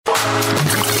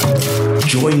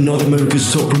Join North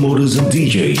America's top promoters and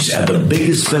DJs at the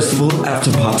biggest festival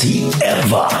after party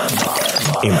ever.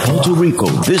 In Puerto Rico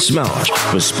this March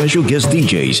with special guest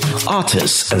DJs,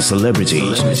 artists, and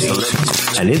celebrities.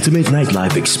 An intimate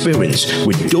nightlife experience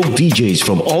with dope DJs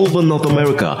from all over North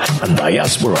America and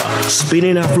diaspora,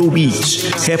 spinning Afro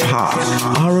beats, hip hop,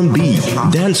 R&B,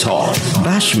 dancehall,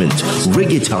 bashment,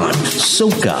 reggaeton,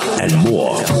 soca, and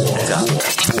more.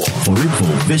 For info,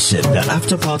 visit the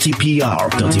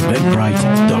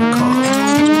afterpartypr.eventbrite.com.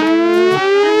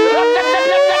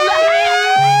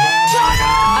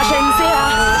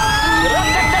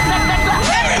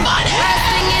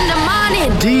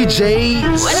 DJ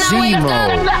Zemo.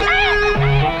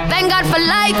 Thank God for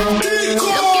life. Look in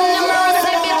the mirror,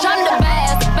 say bitch, I'm the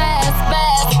best. Way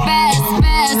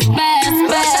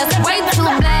too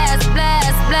blessed.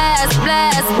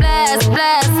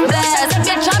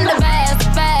 Bitch, I'm the best.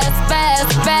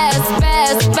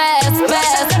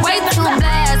 Way too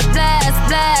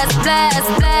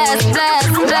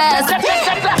blessed.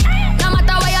 No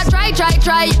matter what you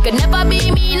try, you can never be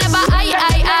me, never I.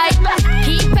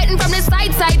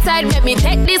 Side, make me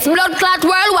take this blood clot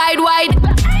worldwide.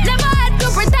 Never had to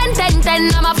pretend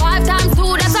 10. I'm a 5 times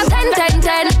 2, that's a 10.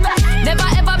 Never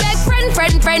ever beg friend.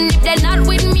 If they're not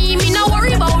with me no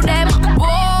worry about them.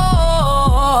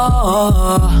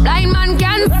 Whoa, blind man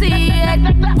can see it.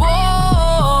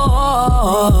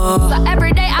 Whoa, so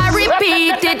every day I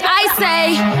repeat it. I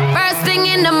say, first thing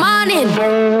in the morning,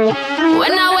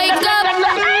 when I wake up,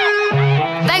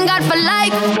 thank God for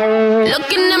life.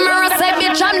 Look in the mirror, say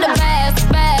bitch, I'm the best.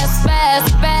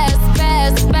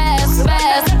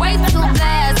 Way too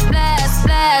blessed.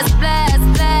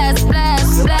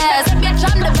 Bitch,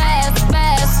 I'm the best.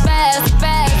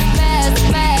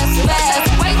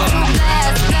 Way too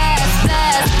blessed.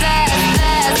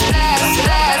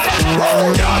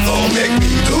 Y'all gon' make me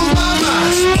lose my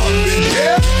mind. Up in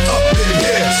here.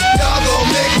 Y'all gon'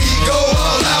 make me go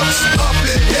all out. Up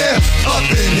in here.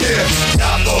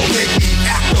 Y'all gon' make me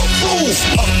act a fool.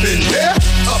 Up in here.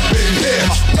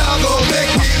 Y'all gon'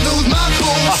 make me lose my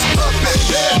cool. Up in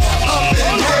here.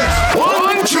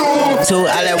 1, 2. 2,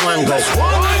 I let 1 go. 1,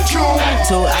 2.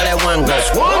 2, I let 1 go.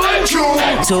 1, 2.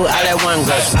 2, I let 1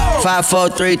 go. 5, 4,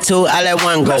 3, 2, I let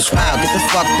 1 go. Wow, get the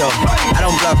fuck though. I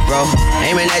don't bluff, bro.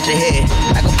 Aiming at your head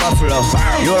like a buffalo.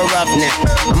 You a roughneck,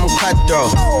 I'm a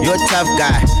cutthroat. You a tough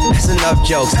guy. That's enough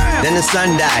jokes. Then the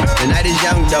sun died. The night is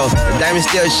young though. The diamonds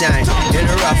still shine. In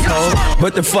a rough hole.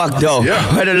 What the fuck though?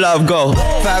 Where the love go?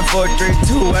 5, 4, 3,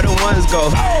 2. Where the ones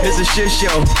go? It's a shit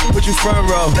show. Put you front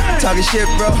row. Talking shit,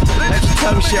 bro. Let your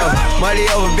tongue show. Money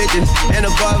over bitches and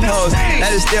above hoes.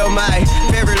 That is still my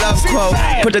favorite love quote.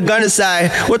 Put the gun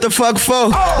aside. What the fuck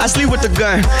for? I sleep with the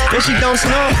gun. If she don't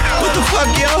snow, what the fuck,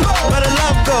 yo? Where the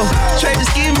love go? Trade the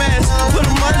ski mask. Put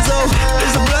the muzzle.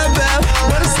 It's a bloodbath.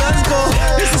 Where the suns go?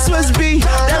 It's the Swiss beat.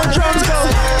 There the drums go.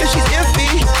 If she's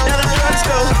iffy, there the drugs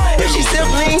go. If she's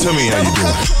simply. Tell me how you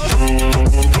doing.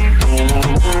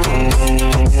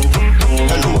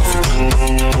 Hello, Africa.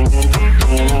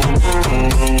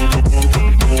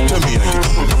 Tell me how you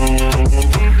doing.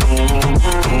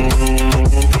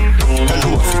 Hello,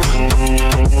 Africa.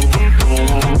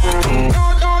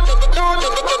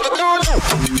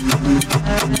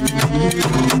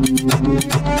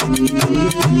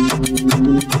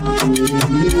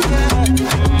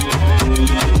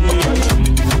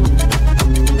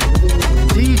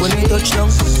 When we touch down,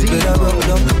 get a broke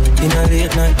down. In a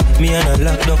late night, me and her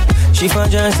locked up. She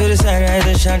found John to the side, right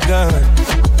a shotgun.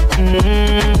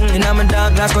 In my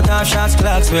dark glass, cut off shots,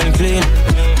 clocks well clean.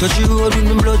 Touch you road with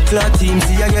the blood clot team.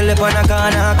 See a girl up on a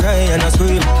corner, cry and a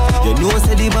scream. You know,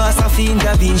 say the boss a fiend,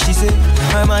 that bean, she say.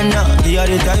 My man now, give her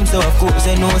the time, so of course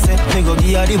I know, say. Me go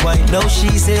give her the wine. Now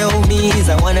she say, oh, me is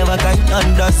a one of a kind.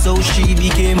 And that's how she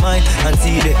became mine. And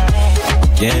see that,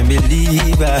 can't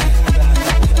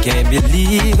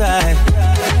believe I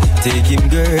take him,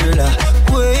 girl,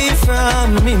 away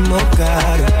from me, my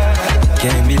God.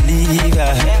 Can't believe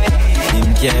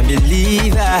can't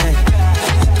believe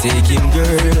take him,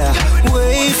 girl,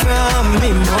 away from me,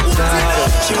 my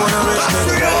God. She wanna rip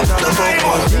me down,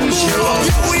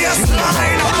 we are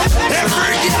slide.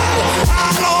 Every girl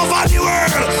all over the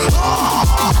world.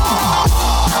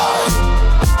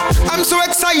 I'm so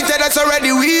excited, it's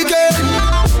already weekend.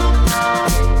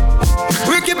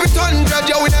 We keep it 100,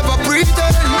 yeah, we never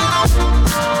pretend.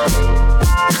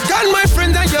 Can my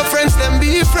friends and your friends, them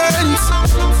be friends?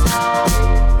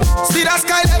 See that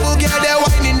sky level, girl, they're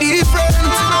whining different.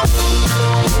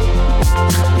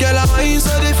 Girl, I wine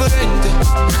so different.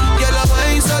 Girl, I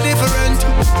wine so different.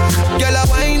 Girl, I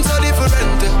wine so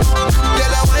different.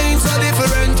 Girl, I wine so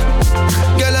different.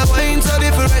 Girl, I wine so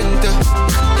different.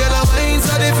 Girl, I wine so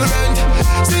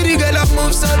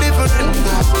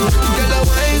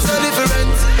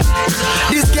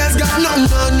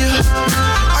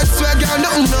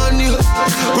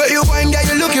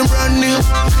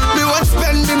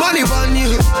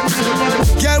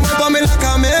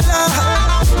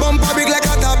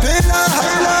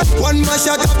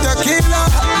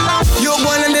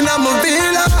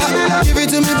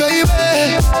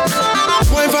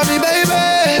on me,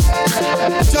 baby.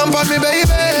 Jump on me,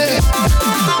 baby.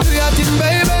 Do your thing,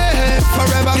 baby.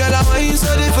 Forever. Girl, I wine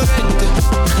so different.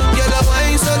 Girl, I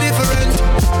wine so different.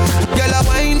 Girl, I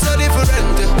wine so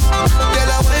different.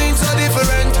 Girl, I wine so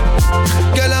different.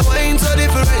 Girl, I wine so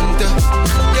different.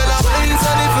 Girl, I wine so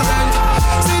different.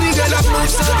 See the girl, I move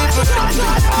so different.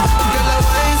 Girl, I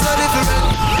wine so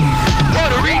different.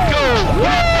 Puerto Rico.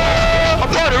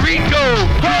 Puerto Rico.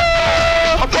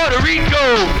 Puerto Rico.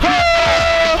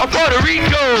 Puerto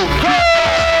Rico.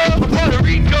 Puerto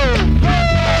Rico.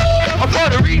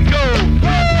 Puerto Rico.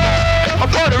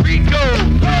 Puerto Rico.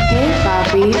 Hey,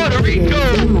 papi. Puerto Rico.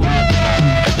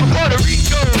 Puerto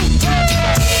Rico.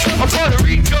 Puerto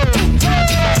Rico.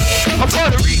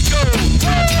 Puerto Rico.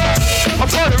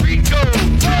 Puerto Rico.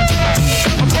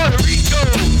 Puerto Rico.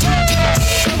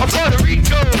 Puerto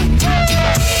Rico.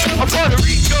 Puerto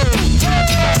Rico.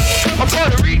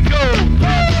 Puerto Rico.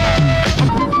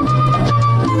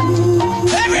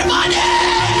 Everybody!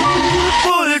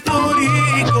 Puerto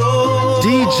Rico.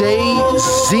 DJ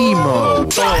Zemo.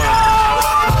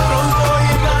 Pronto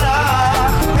llegará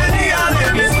el día de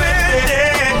mi suerte,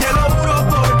 te lo juro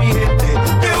por mi gente,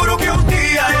 te juro que un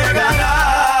día llegará.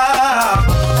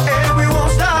 And we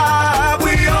won't stop,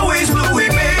 we always knew we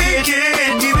make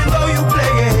it, even though you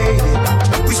play it,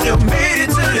 we still made it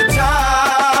to the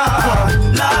top.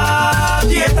 La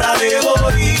tierra de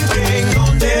origen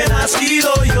donde he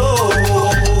nacido yo.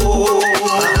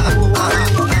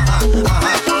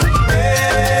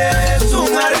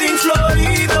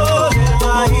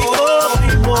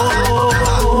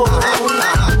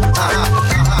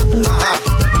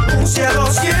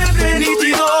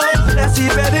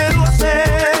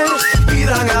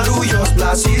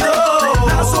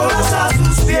 Las olas a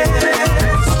sus pies.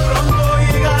 Pronto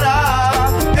llegará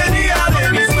el día de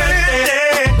mi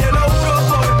suerte. Te lo juro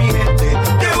por mi gente,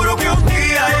 te juro que un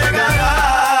día llegará.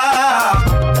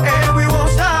 And we won't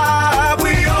stop,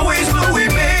 we always knew we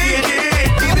made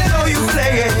it. Even though you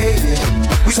play it,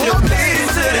 we still made it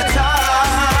to the top.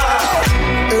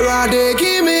 They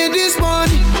give me this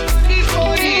money,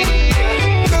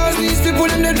 cause these people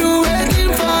in the do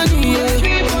anything funny, yeah.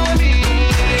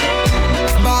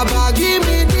 Baba, give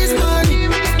me this money,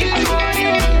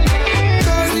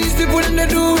 cause these people in the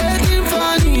do anything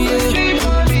funny, yeah.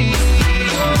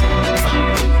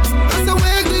 As I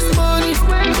make this money,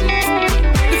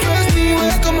 the first thing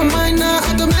will come to mind now,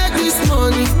 how to make this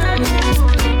money.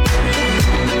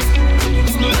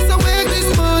 As I make this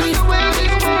money, I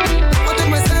tell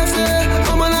myself, say,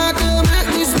 I'm gonna make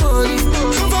this money.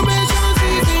 Confirmation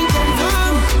season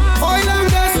confirm, oil and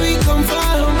gas we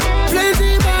confirm,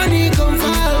 plenty money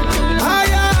confirm,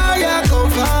 higher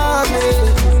confirm,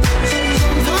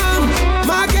 confirm,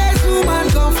 market woman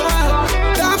confirm,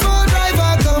 transport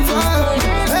driver confirm,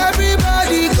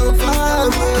 everybody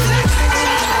confirm.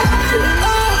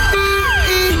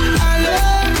 I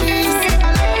love this,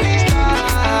 I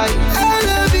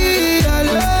love it, I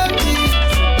love it.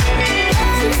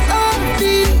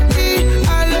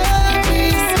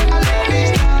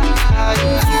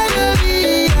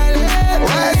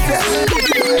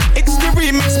 It's the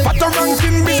remix, but the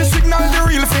ranking busy signal the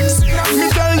real fix. Me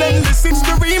tell them this, it's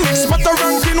the remix, but the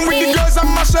ranking with the girls and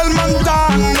Michelle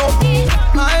Montano.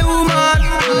 My woman,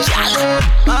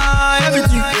 my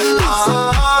everything.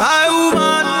 My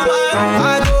woman,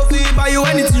 I go feel buy you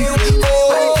anything.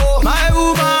 Oh, my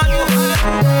woman,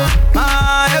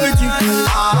 my everything.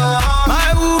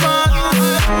 My woman,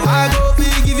 I go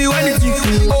feel give you anything.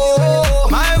 Oh,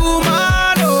 my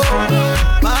woman, oh,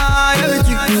 my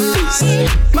everything.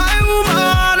 My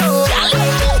woman, oh,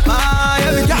 my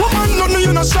everything. Woman, no,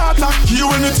 you not short, you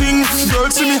anything. Girl,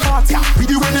 see me hot, with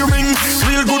the wedding ring.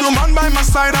 Real good woman by my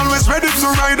side, always ready to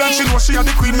ride. And she know she are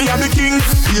the queen, me are the king.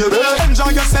 Baby,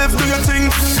 enjoy yourself, do your thing.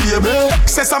 Baby,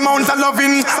 excess amount of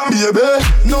loving. Baby,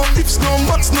 no ifs, no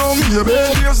buts, no maybe.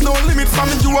 There's no limit for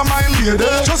me, you are my lady.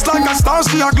 Just like a star,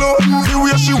 she a glow. The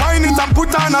way she whine it and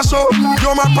put on a show.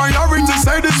 You're my priority,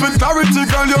 say this with clarity.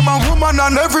 Girl, you're my woman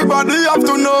and everybody have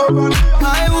to know.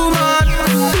 My woman,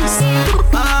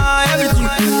 my everything.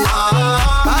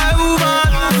 My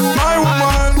woman, my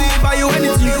woman, buy you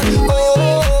anything.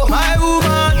 Oh, my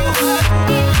woman,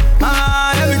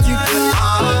 my everything.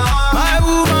 My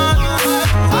woman,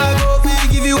 I go be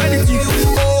give you anything.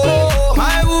 Oh,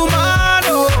 my woman,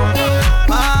 oh,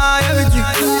 my everything.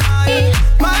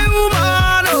 My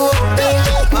woman, oh,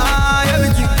 my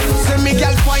everything. Send me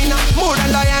girl finer, more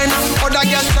than Diana. Other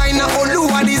girl China,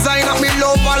 Oluwa designer, me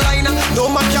love a liner. No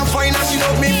man can find her, she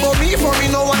love me for me,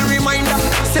 no one reminder.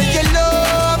 Say you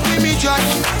love me joy.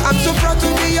 I'm so proud to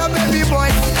be your baby boy.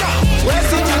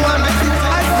 Where's it you want me?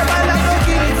 I go buy a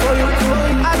Lamborghini for you.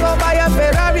 I go buy a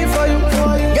Ferrari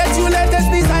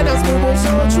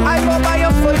I go buy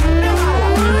up for you.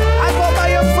 I go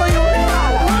buy up for you.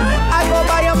 I go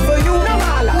buy up for you.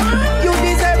 You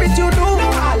deserve it, you do.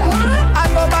 I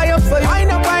go buy up for you.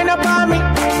 Wind up on me.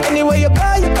 Anywhere you go,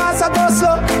 you pass, I go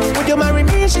slow. Would you marry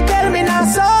me? She tell me not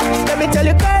so. Let me tell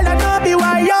you, girl, I know be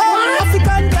why yo.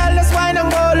 African girl, let's wine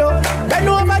and go low. Bend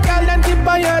over, girl, and tip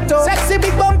on your toe. Sexy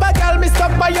big bumper, girl, me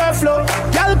stuck by your flow.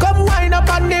 Girl, come wine up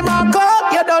on the marco.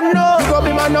 You don't know. You go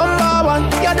be my number one.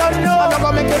 You don't know. I'm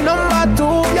gonna make you number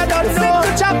two. You don't know.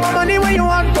 Fit to chop my money when you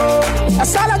want to.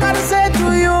 That's all I gotta say to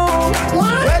you.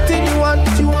 Waiting you want.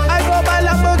 I go buy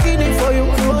Lamborghini for you.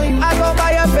 I go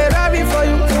buy a Ferrari for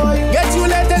you. Get you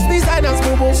latest designers,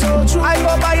 boo boo. I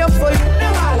go buy up for you.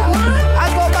 I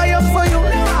go buy up for you.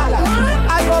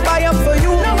 I go buy up for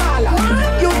you.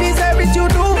 You deserve it, you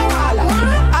do.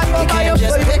 I go buy up for you.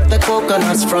 Just pick the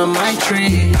coconuts from my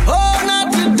tree. Oh,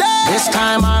 not today. This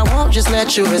time I won't just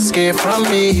let you escape from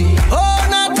me. Oh,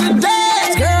 not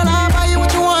today. Girl, I'll buy you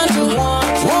what you want to.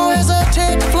 Won't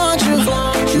hesitate to flaunt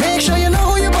you. Make sure you know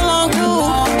who you belong to.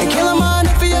 And kill a man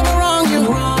if he ever wrong you.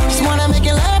 Just wanna make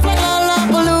you laugh like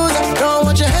Lollapalooza. Don't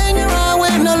want you hanging around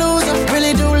with no loser.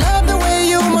 Really do love the way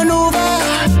you maneuver.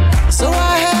 So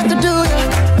I had to do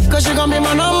ya. Cause you're gonna be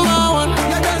my number one.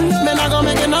 Then I gonna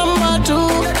make you number two.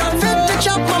 Fit to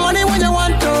chop my money when you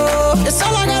want to. It's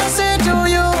all I gotta say to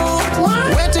you.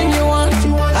 Waiting you want.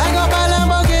 I go buy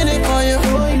Lamborghini for you.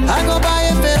 I go buy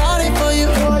a Ferrari for you.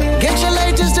 Get your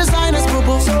latest designers, boo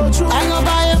boo. I go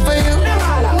buy it for you.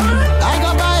 I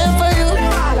go buy it for you.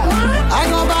 I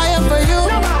go buy it for you.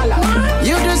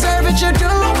 You deserve it, you do.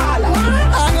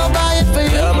 I go buy it for you.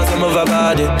 Girl must move her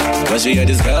body. When she hear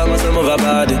this girl must move her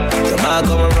body. The man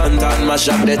come and run down my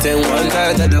shop. They think one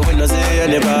time that the window see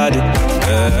anybody.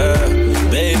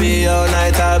 Baby, all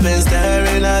night I've been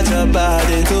staring at your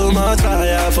body. Too much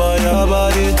fire for your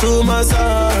body. Too much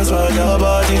songs for your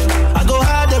body. I go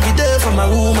hard every day for my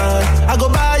woman. I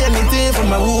go buy anything for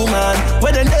my woman.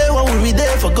 When the day when we be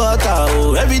there for God,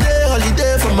 oh. Every day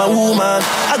holiday for my woman.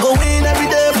 I go win every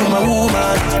day for my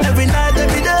woman. Every night,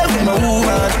 every day for my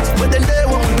woman. When the day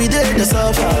when we be there to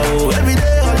suffer, oh. Every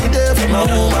day holiday for my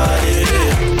woman, yeah.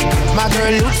 My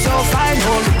girl looks so fine,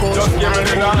 holy coast. Just give me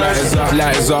the line. Lights up,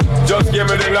 lights up. Just give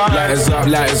me the line. Lights up,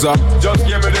 lights up. Just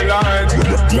give me the line.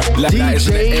 Lights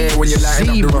in the air when you're lighting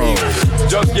up the road.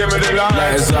 Just give me the line.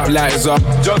 Lights up, lights up.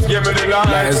 Just give me the line.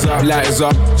 Lights up, lights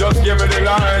up. Just give me the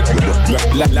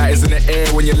line. Lighters in the air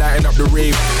when you're lighting up the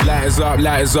rave.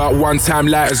 Lighters up, one time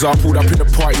lighters up. Pulled up in the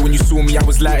party when you saw me, I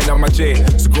was lighting up my J.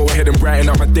 So go ahead and brighten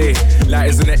up my day.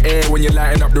 Lighters in the air when you're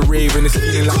lighting up the rave. And it's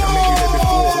feeling like I met you there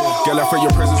before. Girl, I felt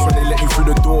your presence when they let you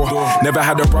through the door. Never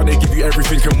had a brother give you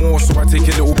everything and more. So I take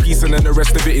a little piece and then the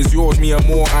rest of it is yours, me and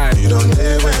more. You don't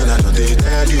dare when I know they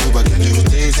tell you, but can you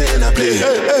taste and I play?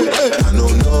 I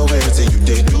don't know where say you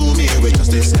they do me, we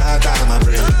just they start out my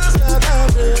brain.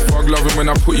 Fuck loving when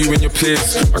I put you in your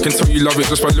place. I can tell you love it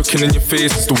just by looking in your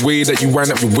face. It's the way that you wind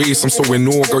up your waist. I'm so in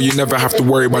awe, girl, you never have to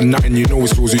worry about nothing. You know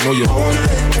it's yours, you know you're own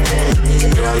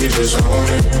it. Girl, you just own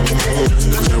it.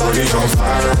 Cause your body's on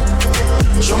fire.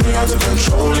 Show me how to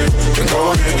control it. And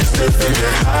go ahead and step and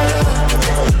get higher.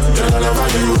 Girl, I love how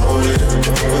you hold it.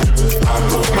 I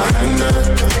put my hand there.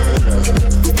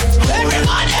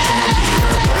 Everybody!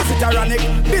 Tyrannic.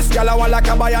 This girl I want like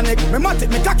a bionic. Me mat it,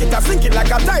 me cock it, I sink it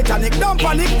like a Titanic. Don't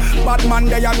panic, bad man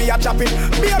there me a chop it.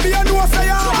 Baby you know say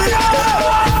ya.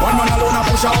 One man alone a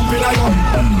push a hump in a yum.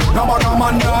 No bag a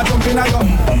man nah jump in a yum.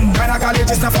 Kinda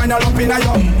college is to find a lump in a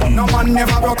yum. No man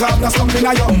never broke up, no slump in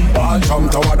a yum. All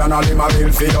jump toward and all him a bill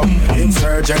for you.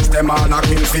 Insurgents them all a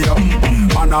kill for you.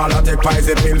 Man all a take pies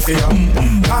a pill for you.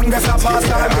 Longest a pass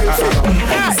a bill for you.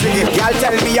 Sing it, girl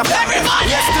tell me a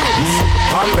everybody. Yes do.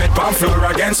 On bed, on floor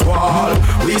against wall.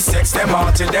 We sex them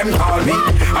all till them call me.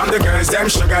 And the girls them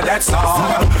sugar, that's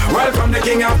all. Welcome the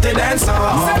king of the dance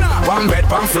hall. One bed,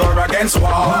 one floor against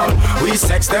wall. We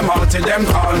sex them all till them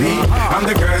call me. And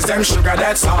the girls them sugar,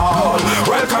 that's all.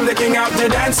 Welcome the king of the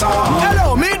dance hall.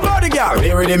 Hello, meet body girl.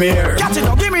 Here with him here. Catch it,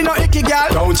 don't give me no icky girl.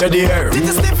 Don't you dare. Did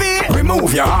you stiffy?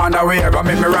 Remove your underwear and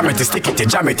make me ram it, stick it,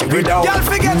 jam it without. Girl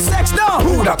forget sex now.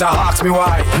 Who that ask me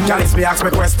why? Girl it's me ask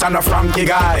me question a Frankie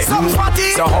guy. Some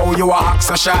fatty. So how you act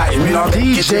so shy? Me no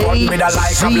DJ me that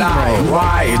like a blind.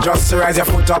 Why? Just raise your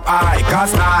foot up high.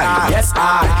 Cause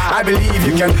I believe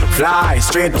you can fly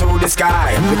straight to the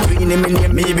sky. Between him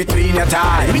and me, between your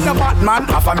thighs. Me no Batman,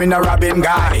 half a me no Robin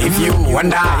guy. If you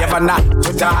and I ever not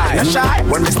to tie, you shy.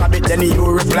 When we stop it, then you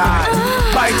reply.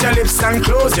 Bite your lips and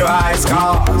close your eyes.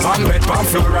 Cause on bed, on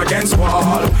floor against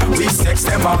wall. We sex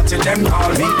them out till them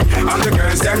call me. And the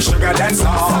girls them sugar dance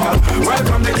all.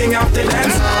 Welcome the king of the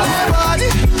dance hall.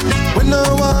 We no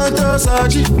want us,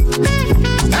 Archie.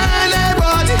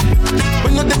 Anybody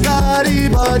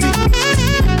body.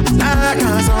 I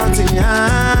got something, I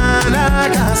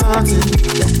got something.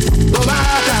 Go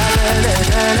back,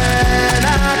 I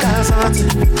got something.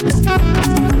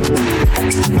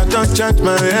 I don't charge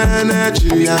my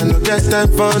energy, I no get time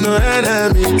for no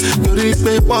enemy. To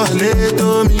repay one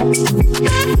to me.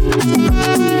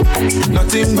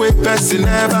 Nothing with person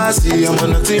never see, I'm on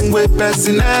nothing with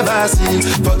person never see.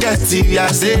 Forget it,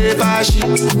 I say bashi.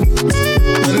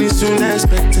 Money soon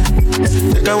expected.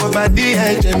 Take our body,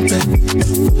 I jump.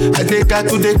 I take her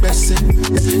to the person.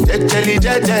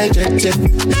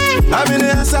 I'm in the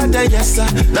answer, yes sir.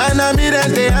 Then I'm in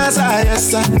the answer, yes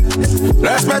sir.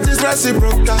 Respect is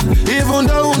reciprocal, even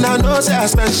though I know say I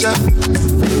special.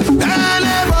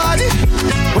 Anybody,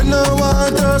 we no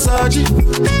want to search it.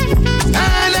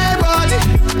 Anybody,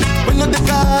 we no the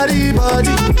carry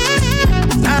body.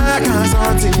 I got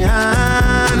something, I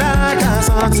got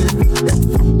something.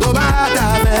 Go back, I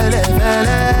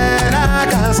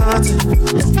got something.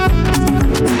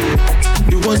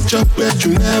 You want job where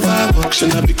you never work,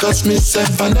 should not because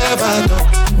myself I never done.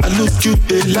 I look you,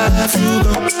 they laugh, you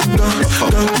go.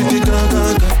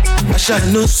 I shall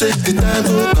no say the time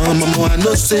go come, mama, I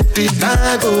no say the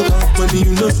time go come. When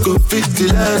you no go fit the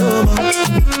line,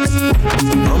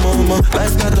 mama,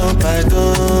 life not on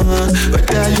python.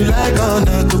 Whether you like or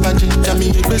not, go back to me,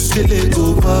 you best get it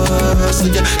go pass. So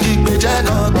yeah, keep me jack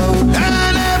on.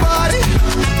 Anybody,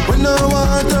 we no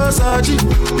want to search it.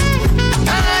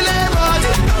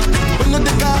 Anybody, we no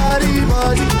the carry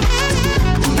body.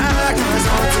 I got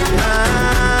something, I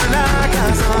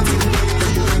got something.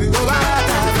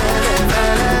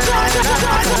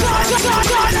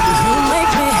 You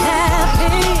make me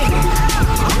happy.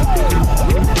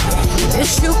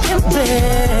 This you can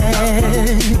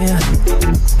bear.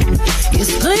 You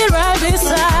stood right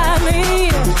beside me,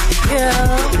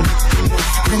 yeah,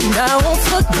 and I won't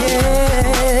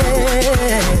forget.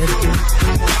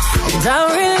 And I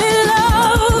really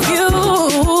love you.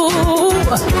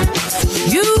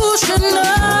 You should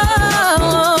know.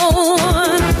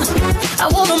 I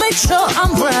wanna make sure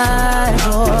I'm right,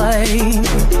 boy,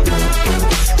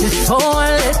 before I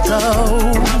let go.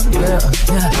 Yeah.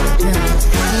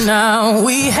 Now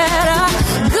we had a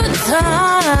good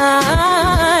time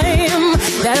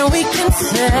that we can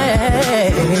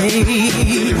say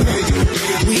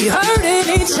we hurted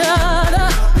each other,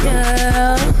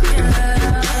 yeah.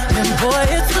 And boy,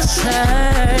 it's a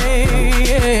shame.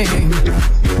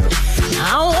 I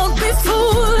won't be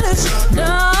foolish, no.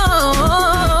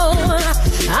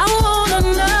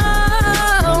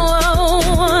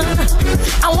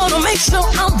 Make sure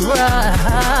I'm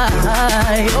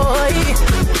right, boy,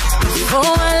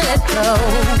 before I let go.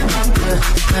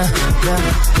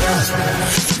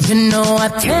 You know I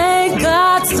take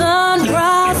God's sun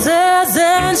rises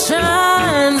and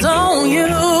shines on you. You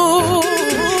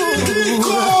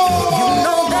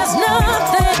know there's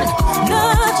nothing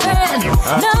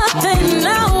I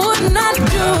would not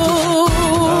do.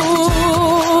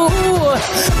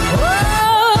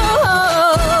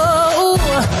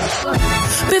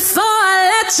 Before I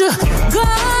let you go,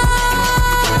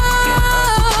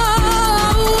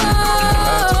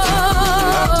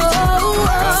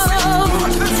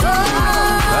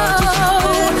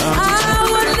 I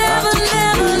would never let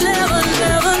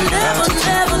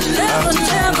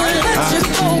you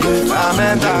go. I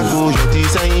met a girl, you're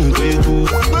designing great.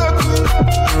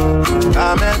 I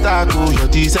met a girl, you're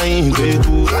designing great.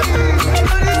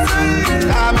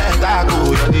 I met a girl,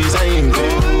 you're designing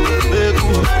great.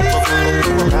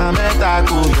 I met a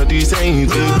girl, you're designing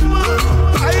great.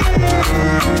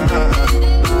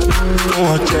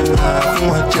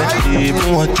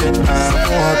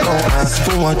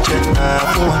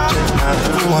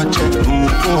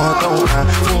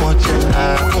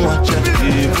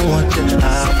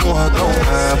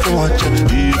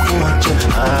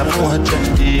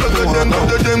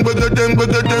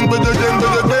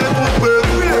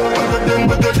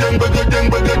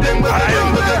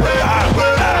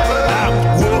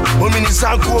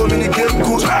 Sanko, mini game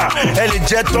cool. Elle est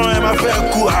jet on elle m'a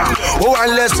fait coup. Oh, on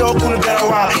laisse au coup de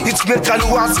la it's me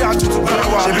kalouwa, c'est à tout le monde.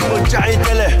 J'ai vu mon chai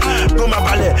télé, comme ma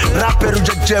balai. Rapper ou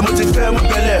jet, moi t'es fait mon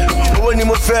belé. Oh, ni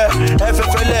mon fait, elle fait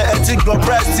fêlé. Elle dit go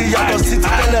press, y'a ton site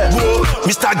télé.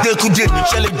 Mr. Découdé,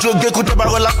 j'ai les jogues, écoutez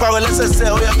parole, la parole, c'est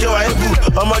oh, y'a qui va vous.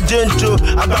 Oh, mon genjo,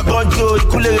 Abba Bonjo, il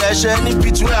coule les chaînes, il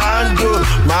pitch, ouais, Ando.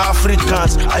 My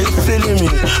Africans, are you feeling me?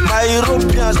 My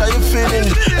Europeans, are you feeling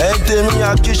me? Hey, t'es mis à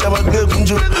qui, j'ai ma gueule. I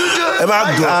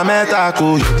met a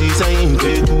girl, you're designing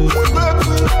great.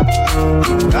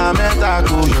 I met a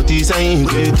girl, you're designing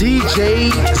great.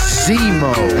 DJ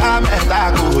Zemo. I met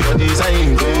a girl, you're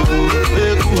designing great.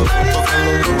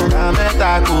 I met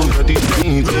a girl, you're designing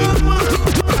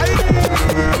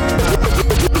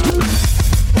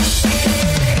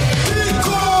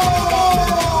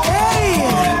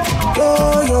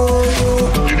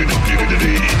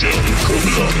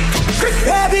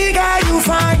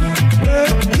fine,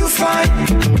 you fine.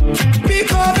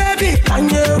 Because baby, can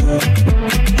you?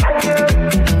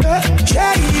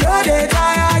 Cherry, all the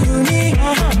tire you need.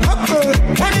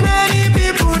 Many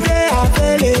people they are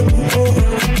available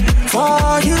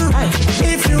for you.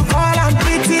 If you call a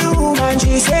pretty woman,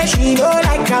 she say she know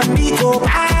like a big go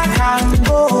back and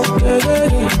go.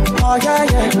 Oh yeah,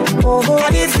 yeah. Oh,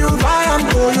 and if you buy a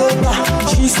Toyota,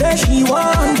 she say she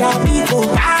want a big go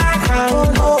back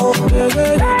and go. Oh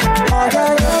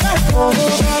yeah, yeah. Oh,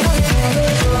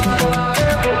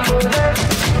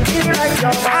 like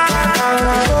your back and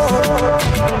go.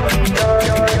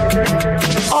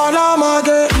 All I'm a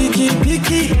girl,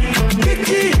 picky.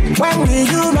 When will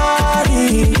you marry?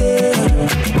 Yeah.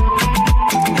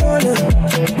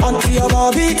 Until your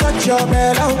body touch your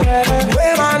belly,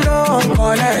 where I know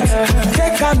connect.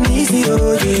 Take a easy, oh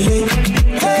yeah.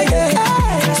 Hey,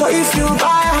 yeah. So if you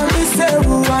buy a Miss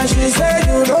Ewu and she say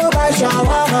you know by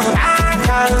shawarma, I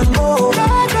can go.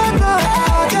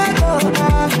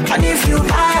 And if you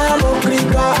buy a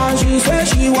Mokrika and she say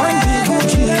she want the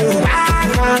Gucci, I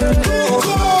can go.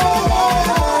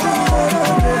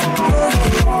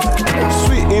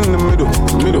 In the middle.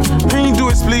 Can you do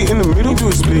it split in the middle?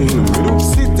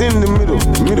 Sit in the middle.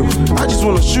 I just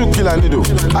wanna shoot kill a needle.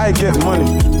 I get money,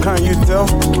 can you tell?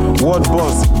 Word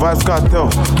boss, Vibes Cartel.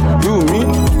 You, me?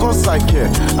 Of course I care.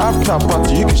 After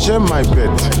party, you can share my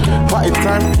bed. Party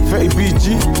time, 30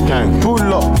 BG. Gang, pull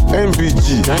up,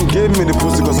 MBG. Gang, give me the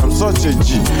pussy cause I'm such a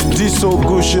G. This so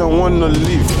good, she don't wanna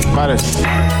leave. Paris.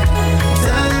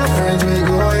 Tell your friends we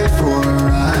going for a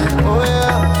ride. Oh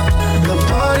yeah. The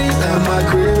parties at my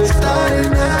crib is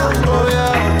starting now. Oh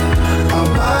yeah. Our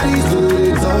bodies do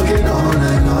it, talking all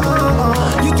night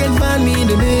long. You can find me in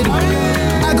the middle. I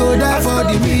go down for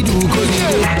the middle.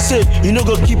 Say, you know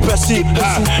go keep pressing.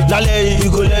 Nale, you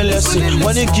go learn lesson.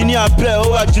 When you guinea a play,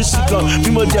 oh, I just sit down.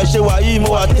 People there say, why you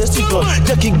more testing gun?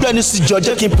 Jacking Bennis,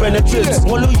 Jacking penetrates.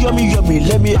 One look yummy,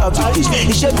 let me have the taste.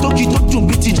 He said, Toki, don't do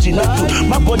BTG,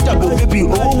 my body, baby,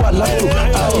 oh, I like to.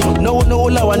 No,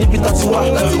 I want to be that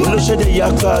one. No, share the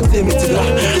yaka, they me to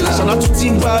that. I shall not to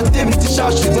think about them to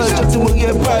shout. She was just to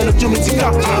get by the Jimmy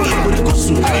Tika. But it goes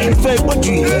to fair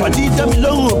body. I did them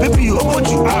long, baby, oh, what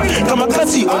you are. Come on,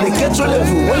 Cassie, on the get level.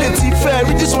 Well, it's fair,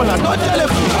 this one, I'm not the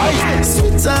level.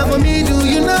 Sweet time for me, do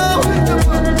you know?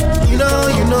 You know.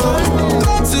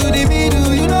 Go to the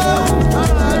middle, you know.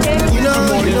 You know.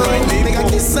 Make a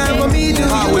kiss time for me, do you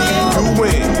know? How are you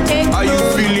doing? Are you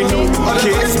feeling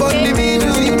okay? For the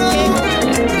middle, you know.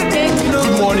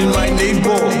 Good morning, my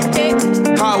neighbor.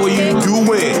 How are you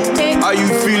doing? Are you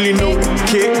feeling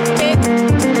okay?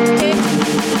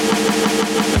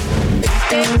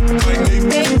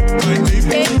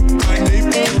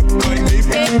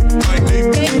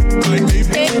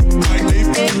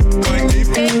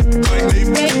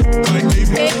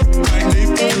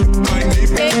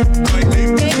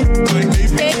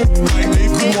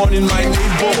 Good morning, my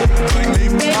neighbor.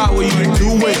 How are you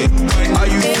doing? Are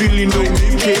you feeling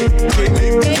okay?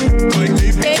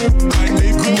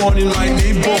 Good morning, my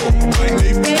neighbor.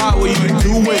 How are you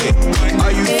doing?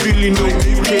 Are you feeling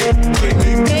okay?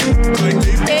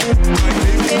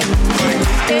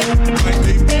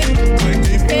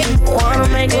 Wanna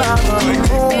make love on the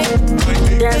moon,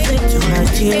 dancing to my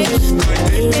tunes,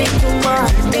 easy to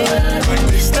much,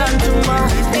 it's not too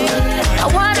much. I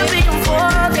wanna be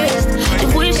focused, if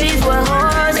wishes were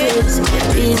horses,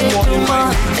 easy too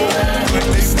much,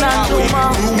 it's not too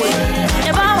much.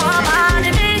 If I want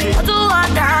money, me, I do all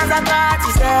dance, I got to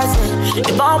say,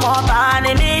 if I want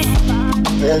money, me,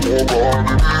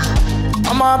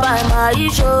 I'ma buy my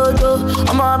shoulder,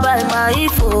 I'ma buy my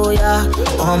foya,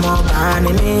 I'ma buy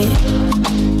me.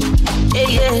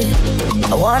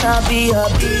 Yeah, I wanna be a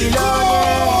billionaire,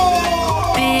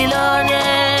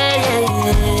 yeah.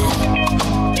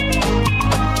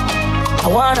 I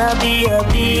wanna be a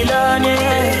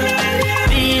billionaire,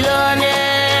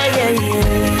 yeah.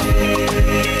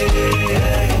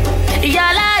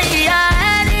 Yala,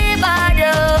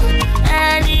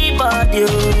 anybody,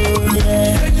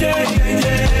 yeah.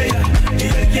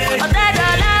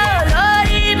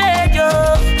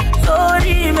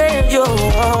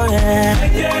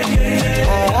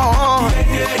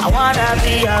 I wanna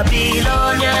be a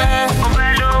billionaire, I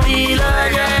wanna be a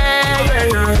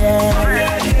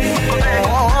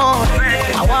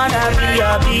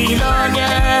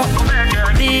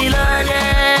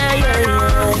billionaire,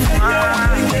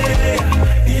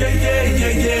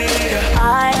 I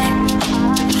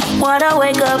wanna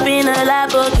wake up in a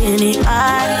Lamborghini.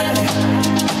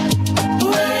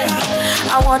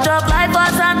 I want to fly for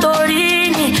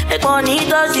Santorini, make money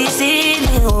to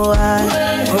Sicily. Oh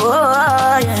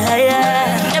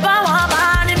yeah. If I want my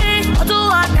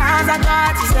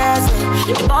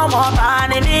I'm all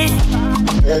banning.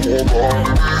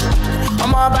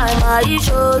 I'm all by my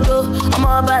shoulder, I'm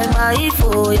all by my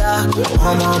foya,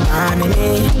 I'm all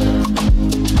banning.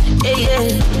 Yeah,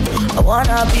 yeah, I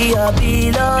wanna be a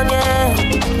billionaire,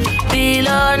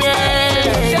 billionaire.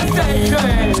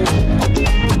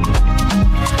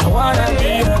 I wanna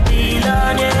be a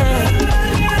billionaire,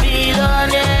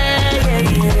 billionaire.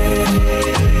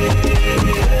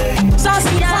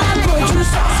 Saucy and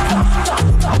producer.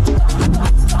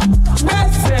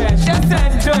 Message, just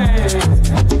enjoy.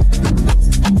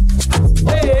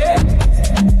 Hey.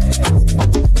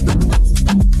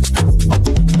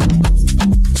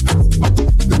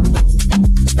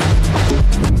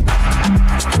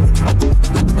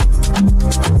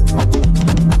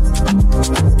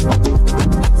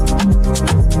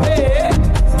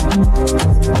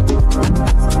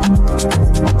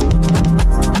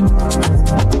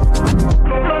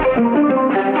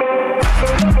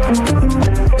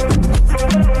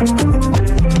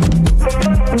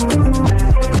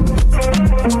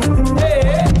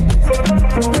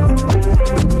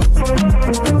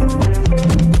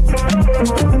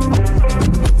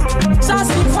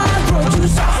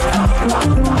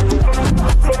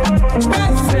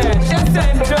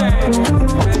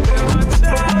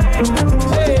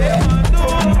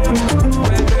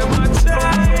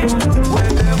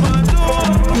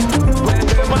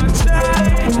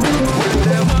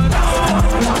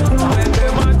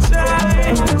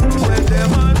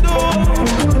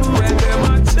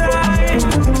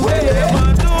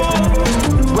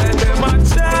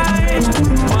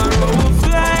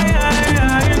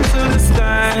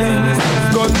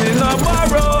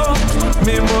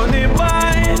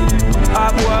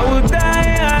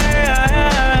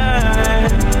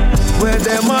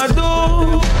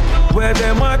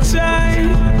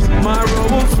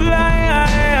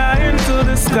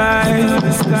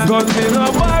 Got me no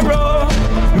borrow,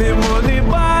 me money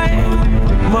buy,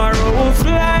 tomorrow will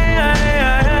fly.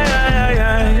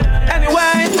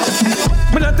 Anyway,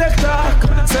 me no take talk,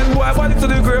 send boy body to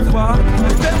the grave park.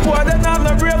 Them boy them have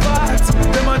no brave heart,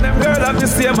 them and them girl have the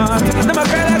same heart. Them a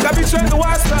cry like a bitch when the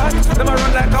war start, them a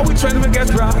run like a witch when we get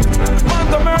rocked. Man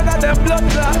go murder them blood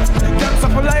clot, can't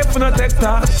stop for life we no take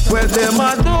talk. Where them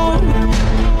a do,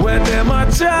 where them a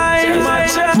try,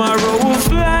 tomorrow will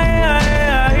fly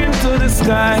to the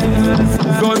sky.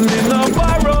 God me no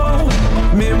borrow,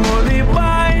 me money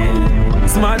buy,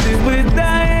 smarty we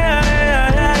die.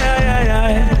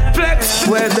 Flex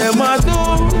where them a do,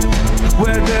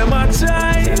 where them a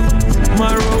try,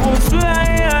 tomorrow will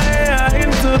fly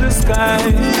into the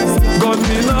sky. God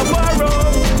me no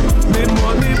borrow, me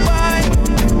money buy,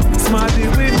 smarty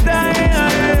we die.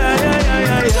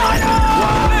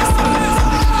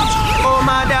 Oh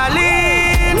my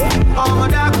darling, oh my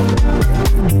darling.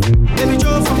 Baby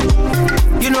Jofa,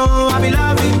 you know I be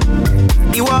loving.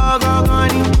 You walk out on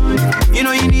you, you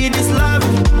know you need this love.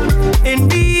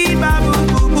 Indeed, babu,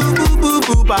 boo, boo, boo, boo,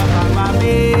 boo, ba, ba, ba,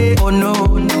 ba. Oh no,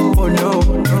 oh no,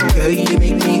 girl you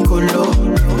make me colo.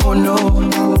 Oh no,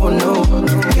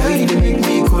 girl you make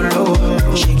me colo.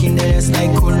 Shaking the ass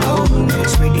like colo,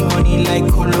 spreading money like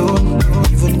colo.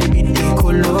 Even the bit they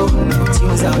colo,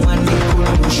 things I want they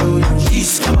colo. Show you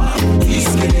Iskaba,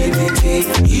 Iskelebete,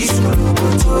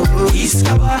 Iskoloboto,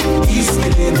 Iskaba,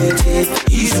 Iskelebete,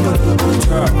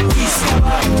 Iskoloboto,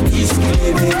 Iskaba,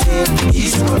 Iskelebete,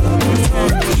 Iskoloboto,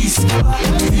 Iskaba,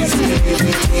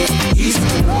 Iskelebete,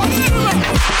 Iskoloboto.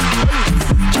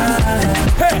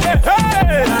 Hey, hey,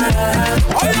 hey!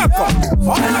 Oyako,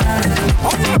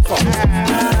 oyako,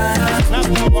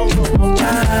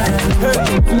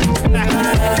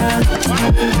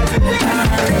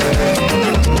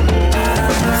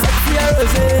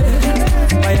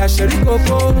 My Asheri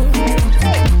Coco,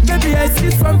 baby I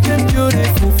see something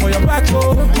beautiful for your back,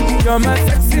 oh. You're my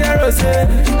sexy rose,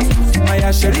 my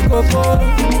Asheri Coco,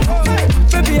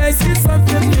 baby I see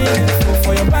something beautiful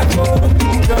for your back, oh.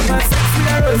 You're my sexy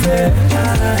rose,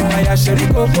 my Asheri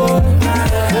Coco,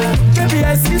 baby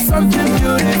I see something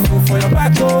beautiful for your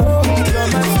back, oh. You're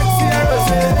my sexy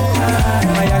rose,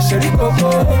 my Asheri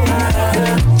Coco,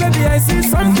 baby I see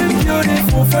something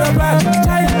beautiful for your back,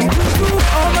 child.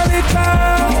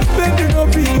 Baby, no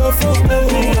be your photo.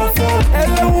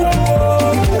 Hello,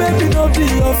 baby, no be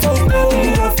your photo.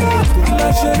 My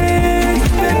chérie,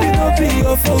 baby, no be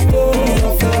your photo.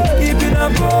 Even a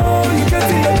boy, you can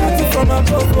see your beauty from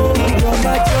above. You're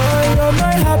my joy, you're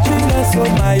my happiness,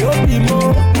 you're my Obimo.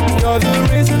 You're the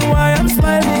reason why I'm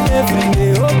smiling every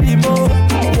day, Obimo.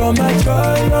 You're my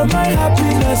joy, you're my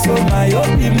happiness, you're my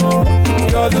Obimo.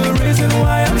 You're the reason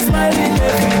why I'm smiling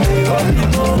every day,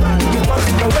 Obimo.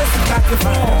 Your waist is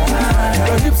 94,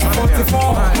 your hips are 44.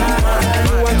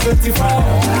 You want to beautiful.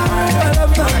 I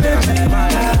love my baby.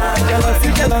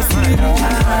 Jealousy.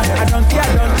 I don't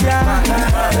care.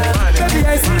 Baby, I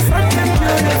see something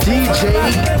beautiful. DJ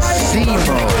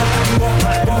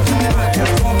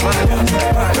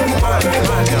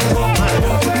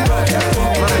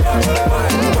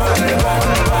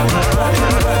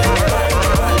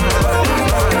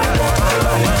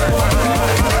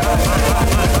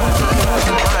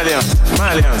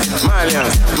Malians.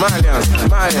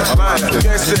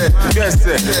 Guess it.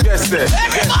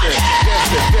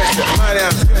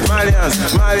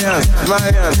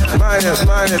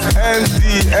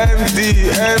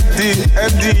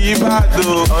 MD,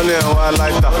 Ibado. Only one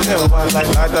lighter.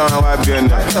 Lighter one wipe your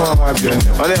name.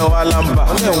 Only one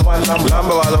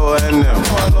lamba walo NM.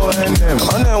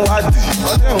 Only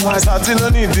one Sati no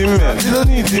need him.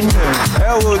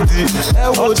 LOD.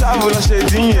 Travel no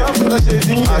shading here.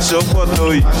 Aṣọ pọ̀tò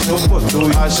yìí.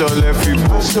 Aṣọ lẹ fi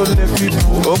bò.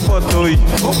 Ó pọ̀tò yìí.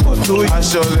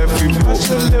 Aṣọ lẹ fi bò.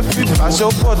 Aṣọ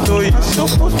pọ̀tò yìí.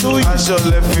 Aṣọ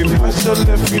lẹ fi bò.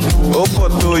 Ó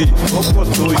pọ̀tò yìí.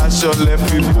 Aṣọ lẹ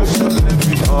fi bò.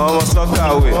 Ọmọ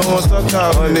sọ́kàwé.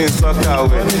 Only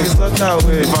sọ́kàwé.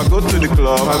 If I go to the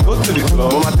club,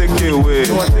 mo ma take away.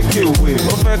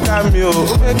 Ó fẹ́ ká mi o.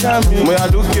 Mo yà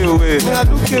dúkè away.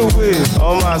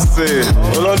 Ọmọ àṣẹ.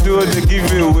 Olódúró dey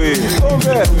give away.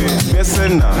 Gbẹ́sẹ̀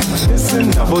náà.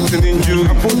 Aborting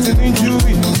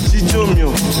injury. Jíjó mi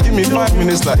o. Give me 5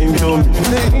 minutes like Indomie.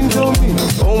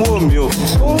 Ó ń wò mí o.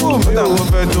 Ó dà kó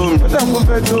fẹ́ dó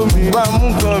mi. Bá a mú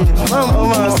gan mi.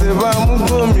 Ọmọ àṣẹ bá a mú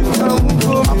gbó mi.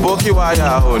 Àbókí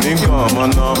wáyà ò ní kàn ọmọ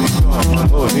náà.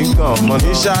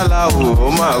 Inshallah ó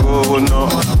máa rówó náà.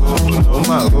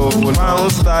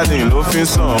 Pound sterling ló fi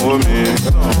sàn omi.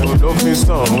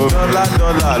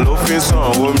 Dọ́là ló fi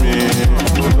sàn omi.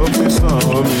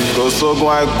 Kò sógun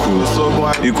àìkú,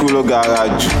 ikú ló gara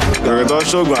jù. Èrè tó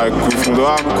ṣógun àìkú fún tó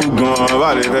wá kú gan-an, bá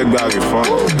lè fẹ́ gba rìfọ́n.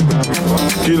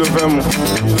 Kí ló fẹ́ mu?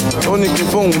 Ó ní kí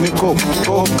fóun ní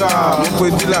kóká, mo pe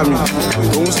dílà mi.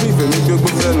 Òun sì ìfẹ́ mi gbégbó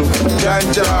sẹ́nu.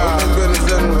 Jájá, ó gbẹ́ni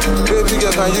sẹ́nu. Baby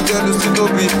girl, can you get this to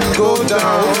be? Go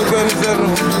down, ó gbẹ́ni sẹ́nu.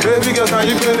 Baby girl, can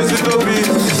you get this to be?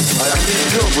 Àyà kí ni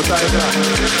yóò bó táyé dà?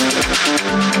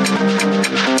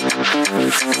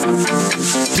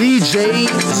 DJ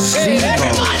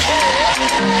Zemo.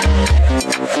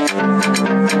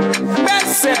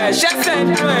 Besse, já tem,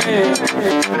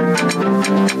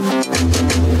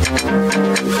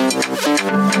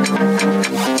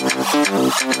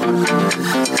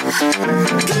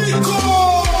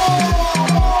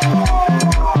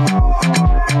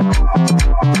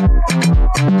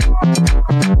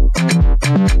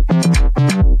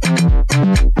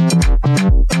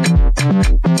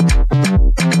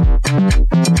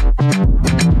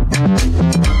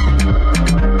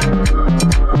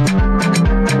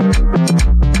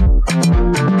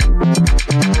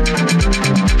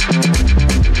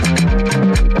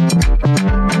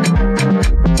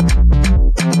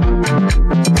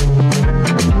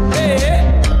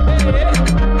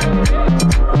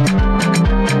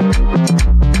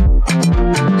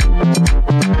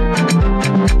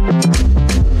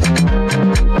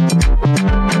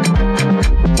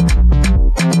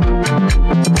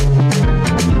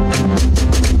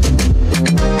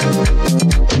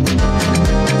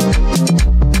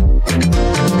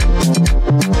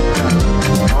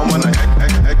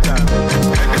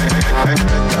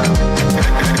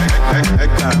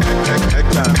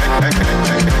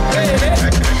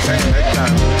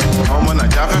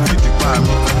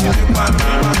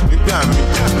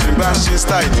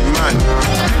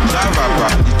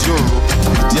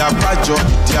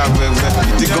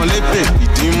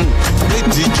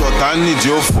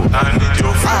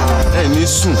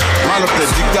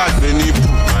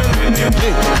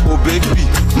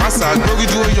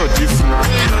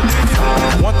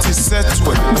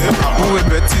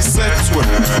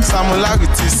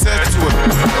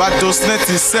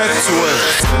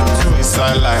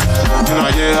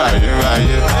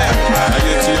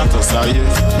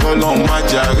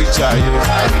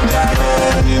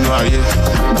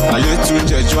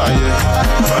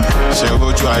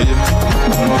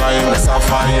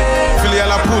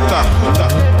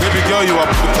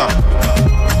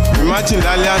 Imagine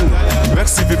l'aliano,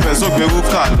 Vexi Pippen, so be who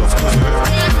call.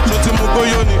 Shoti mu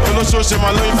goyoni, olóṣooṣe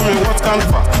máa lóyún fún mi, what can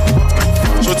fa?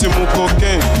 Shoti mu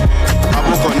cocaine,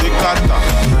 aboko ní kata.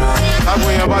 Tágbó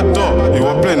yẹn bá dọ̀,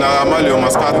 ìwọ play Naira Marley, o ma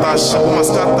scatash.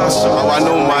 Àwa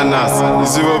no manners,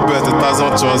 0 bet,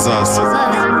 1,000 trousers.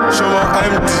 Ṣọmọ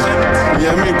MD,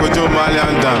 ìyẹn mi kojú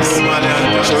Malian dance.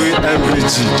 Ṣorí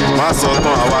MBG, má sọ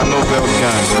tán àwa Nobel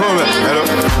gang. Kúrò hello,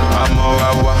 àmọ́ wa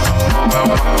wá.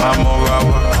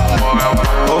 Amorawa.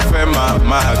 Ofema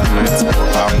Margaret.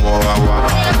 Amorawa.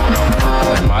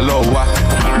 Malowa.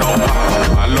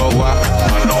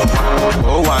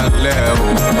 Oh, one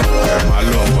level.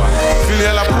 Malowa.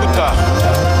 Filia la puta.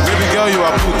 Baby girl, you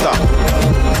a puta.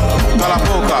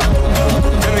 Talapoca.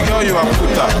 Baby girl, you a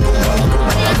puta.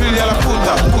 Filia la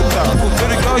puta.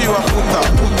 Baby girl, you a puta.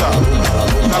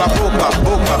 Talapoca.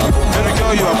 Baby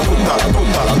girl, you a puta.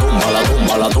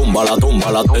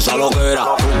 La esa loquera.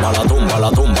 Túmbala,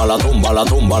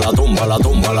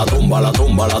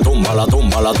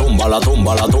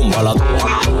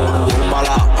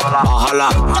 bájala,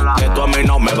 que tú a mí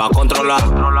no me va a controlar.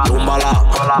 Túmbala,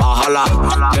 bájala,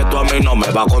 que tú a mí no me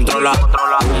va a controlar.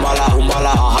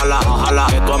 Túmbala, bájala,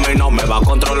 que tú a mí no me va a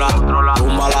controlar.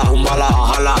 Túmbala,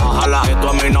 bájala, que tú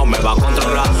a mí no me va a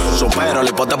controlar. Supéralo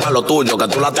y ponte para lo tuyo, que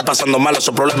tú la estés pasando mal,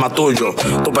 eso es problema tuyo.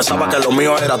 Tú pensabas que lo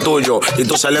mío era tuyo y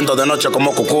tú saliendo de noche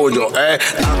como cucuyo.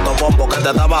 Tanto bombo que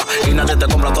te daba y nadie te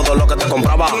compra todo lo que te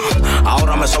compraba.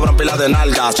 Ahora me sobran pilas de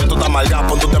nalgas. Si tú estás mal ya,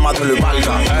 pon tu tema de y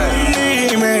valga.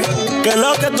 Dime qué es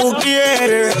lo que tú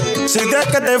quieres. Si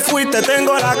desde que te fuiste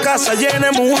tengo la casa llena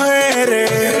de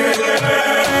mujeres.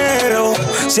 Pero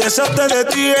si eso te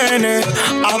detiene,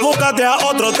 abúscate a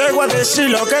otro, te voy a decir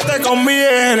lo que te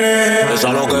conviene. Esa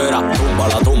loquera.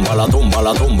 Túmbala.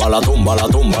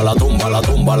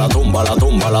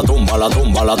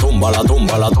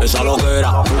 Esa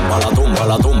loquera.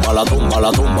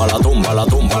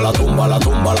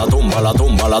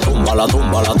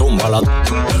 Túmbala.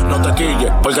 No te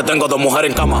quilles, porque tengo dos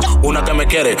mujeres en cama. Una que me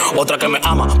quiere, otra que me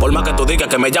ama. Por más que tú digas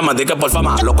que me llaman, di que por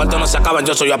fama. Los cuartos no se acaban,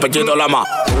 yo soy apellido Lama.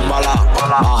 Túmbala,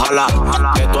 bájala,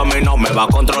 que tú a mí no me va a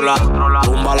controlar.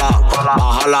 Túmbala,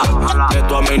 bájala, que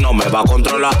tú a mí no me va a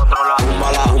controlar.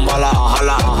 Túmbala,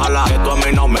 bájala, que tú a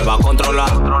mí no me va a controlar.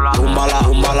 Túmbala,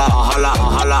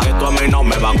 bájala, que tú a mí no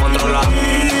me va a controlar.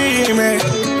 Dime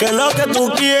qué es lo que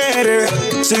tú quieres.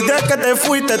 Si desde que te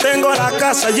fuiste tengo la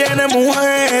casa llena de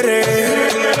mujeres.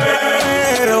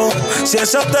 Pero si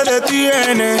eso te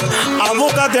detiene,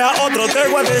 abúscate a otro, te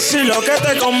voy a decir lo que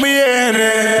te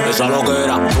conviene. Esa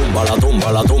loquera. Túmbala.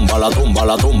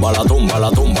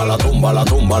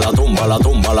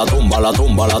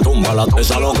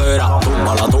 Esa loquera.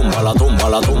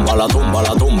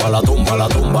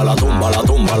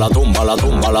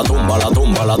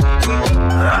 Túmbala.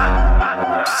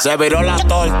 Se viró la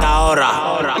torta ahora.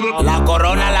 La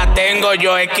corona la tengo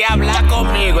yo. Es que hablar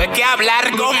conmigo.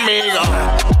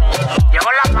 Llegó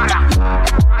la para.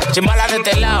 Chimbala de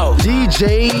este lado.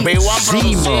 DJ B1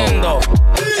 produciendo.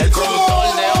 El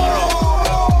productor de oro.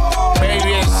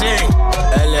 Baby C.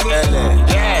 LL.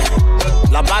 Yeah.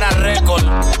 La para record.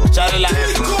 Charlie la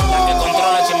que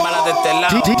controla Chimbala de este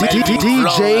lado. DJ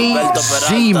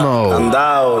Simo.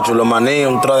 Andao, Chulomaní,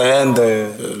 un tro de gente.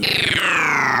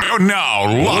 Now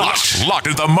locked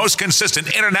is the most consistent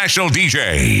international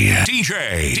DJ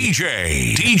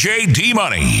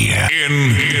D-Money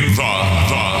in the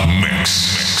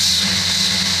mix.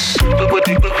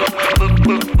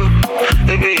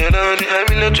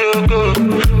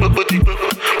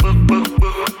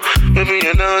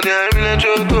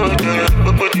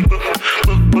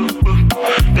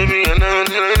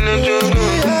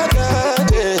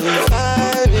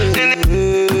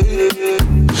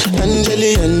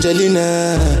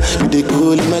 Angelina, you dey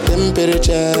cool my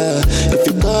temperature. If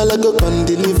you call, I go come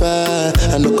deliver.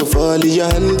 I no go fall in your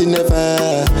hand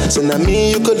never. So now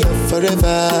me you could love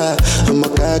forever. I'm a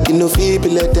cocky no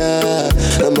feeble letter.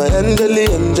 I'm a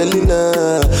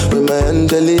Angelina, with my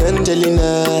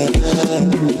Angelina.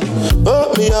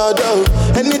 Oh me all down.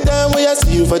 Anytime when I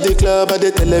see you for the club or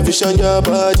the television, your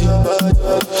body.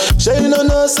 Sure you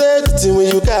know say the thing when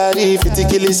you carry 50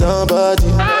 kill somebody.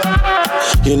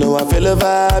 You know I feel a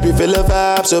vibe, you feel a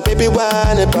vibe, so baby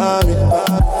whine about me.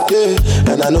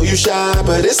 Yeah, and I know you shy,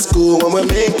 but it's cool when we're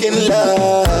making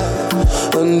love.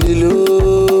 On the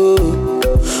low,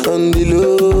 on the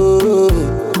low,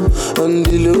 on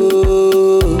the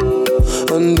low,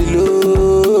 on the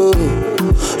low,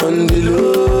 on the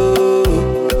low,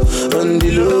 on the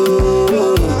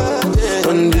low,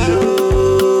 on the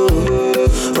low,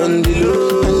 on the low.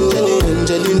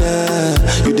 Angelina,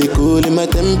 you dey cool in my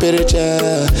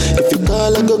temperature. If you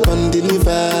call, I go come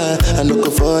deliver. I no go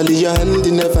fall in your hand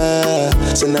never.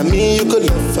 So now me you could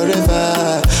love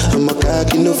forever. I'm a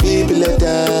cocky no feeble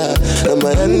letter. I'm a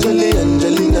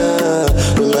Angelina,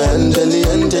 I'm a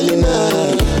Angelina.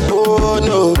 Oh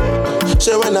no,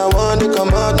 so when I want to come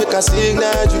out, make a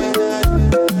signal you.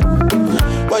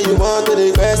 Why you want to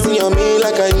request on me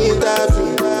like I interview?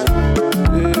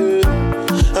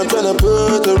 I'm tryna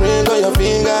put a ring on your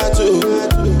finger too,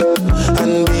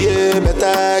 and be a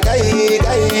better guy.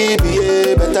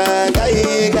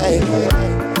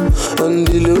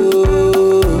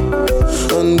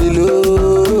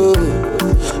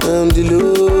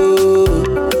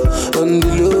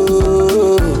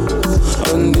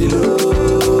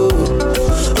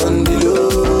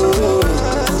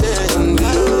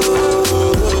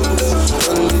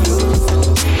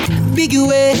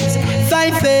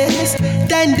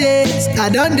 I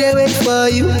don't dare wait for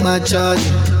you, my charge.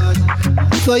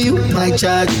 For you, my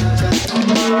charge.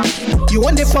 You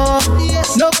want the phone?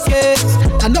 No case.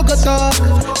 I no go talk.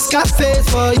 Scarface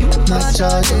for you, my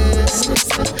charge.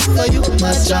 For you,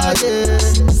 my charge.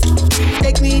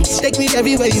 Take me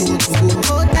everywhere you want to go.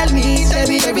 Oh, tell me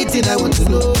everything I want to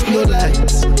know. No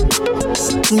lies.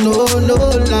 No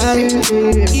lie.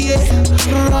 Yeah,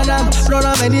 run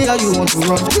am anyhow you want to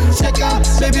run. Check out,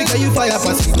 baby, can you fire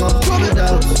past me? No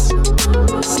doubt.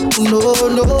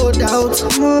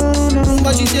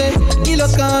 But you say, kilo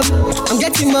come, I'm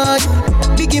getting mad,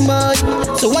 biggie mad.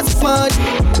 So what's fun?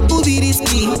 Who be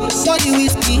risky? Body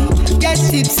whiskey, get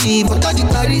tipsy, but not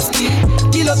the risky.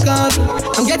 Kilo come,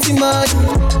 I'm getting mad,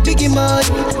 biggie mad.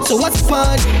 So what's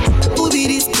fun? Who be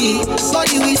risky?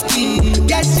 Body whiskey,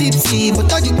 get tipsy, but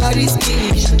not the risky.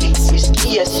 Risky,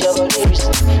 yes, your body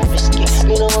risky.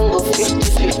 You know I'm go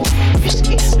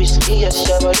 50-50. Risky, yes,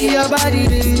 your body risky.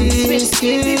 Risky,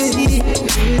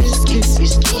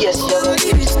 yes, your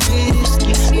body risky.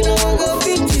 You know I'm go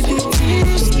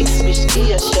 50-50. Risky,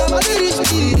 yes, your body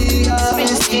risky.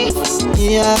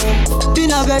 Yeah,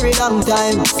 been a very long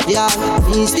time. Yeah,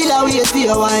 me still a wait for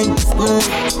your wine.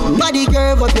 Body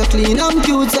curve up, you clean and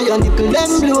cute, so your nipple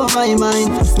them blow my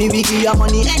mind. Me we give you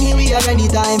money anywhere,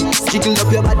 anytime. Jiggle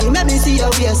up your body, make me see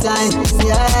your waistline.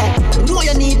 Yeah, you know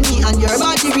you need me and your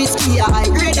body risky. I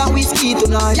grade and whiskey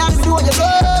tonight. Yeah, me know you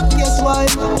love, guess why?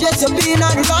 Just your being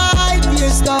on the right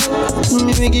hairstyle.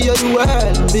 Me we give you the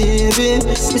world, baby.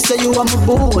 Me say you want my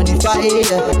boo and if I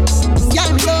hear.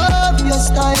 Yeah, me love your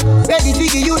style. Ready to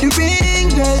give you the ring,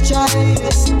 girl, child.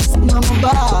 Mama,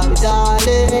 baby,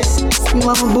 darling.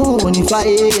 Mama, boo and if I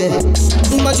hear.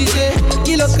 But you say,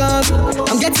 kilo come,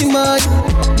 I'm getting mad,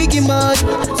 biggie mad.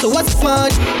 So what's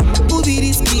fun? Who be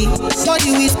risky?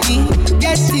 Body whiskey,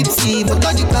 get tipsy, but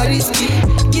not the risky.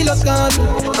 Kilo come,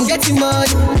 I'm getting mad,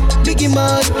 biggie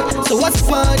mad. So what's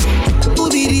fun? Who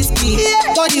be risky?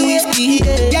 Body whiskey,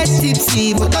 get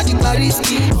tipsy, but not the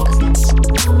risky.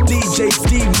 DJ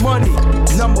D Money,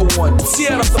 number one,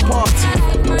 tear up the party.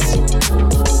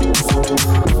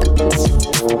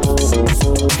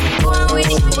 Go on with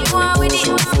it.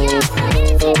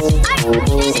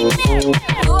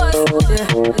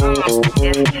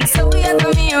 So we are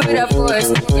coming here with a force.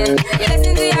 Yeah,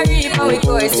 listen to your reap and we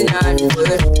coursing on.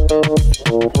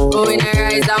 Going to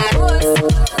rise and boast.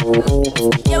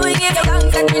 Yeah, we give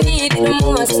thanks that we need it the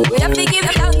most. We have to give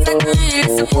thanks that we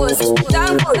really supposed to.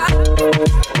 Thankful.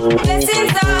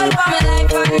 Blessings all for my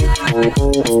life and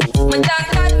my thank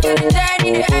God for the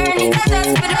journey, the earnings, and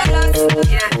that's for the loss.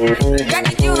 Yeah,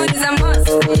 gratitude is a must.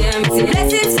 Yeah,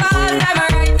 blessings fall by my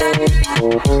right hand.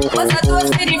 What's a toast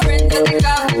to the friends that take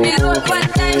off the road? One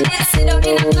time they sit down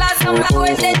in a class on my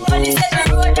board, then police set the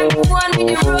road and go on with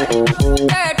the road.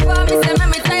 Third form is a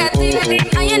memory tire thing,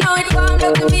 and you know it formed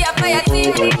up to be a fire thing.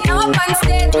 Now up on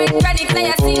stage with chronic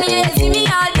fire sing, yeah, see me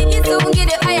all diggy soon get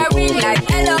the higher ring like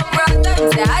hello brother.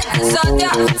 Say I just saw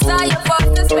ya, saw your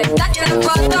photo, spectacular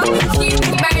photo. Keep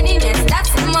me burning, yes,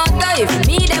 that's the motto. If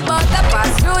me the butter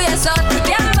pass through your soul, you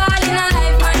can't fall in a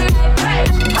life, man.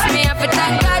 Me have to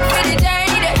thank God for the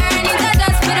journey, the earnings, and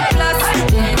that's for the plus.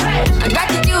 Yeah. And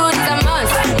gratitude is a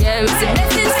must. Yeah, me say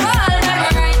blessings fall on my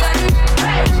right hand.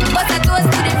 But I toast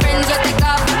to the friends that take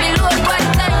off the load. One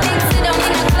time they sit down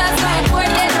in a class on the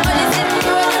board, then only sit the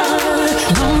road.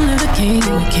 Long live the king,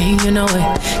 you know it.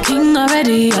 King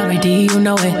already, you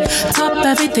know it. Top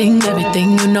everything,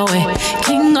 you know it.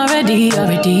 King already,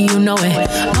 you know it.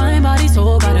 My body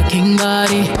so got a king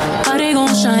body. Body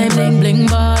gon' shine, bling, bling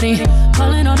body.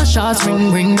 Calling all the shots,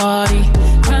 ring body.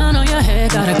 Crown on your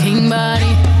head, got a king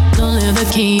body. Don't live the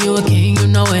king, you a king, you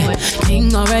know it.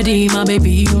 King already, my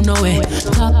baby, you know it.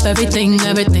 Top everything,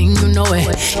 you know it.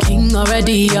 King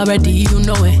already, you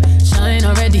know it. Shine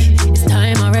already, it's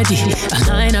time already.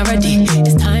 Align already,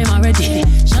 it's time already.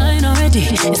 Shine already,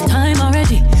 it's time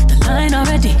already. The line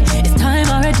already, it's time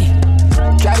already.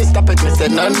 Try to stop it, me say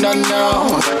no.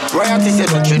 Royalty say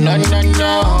don't you no.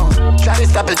 Try to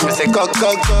stop it, me say go.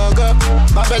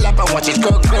 Bubble up and watch it go.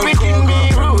 We can be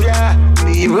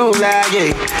ruler,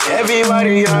 yeah.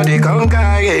 Everybody on the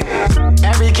conquer, yeah.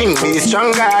 Every king be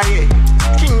stronger, yeah.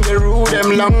 King the rule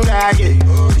them longer, yeah.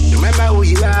 Remember who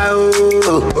you are,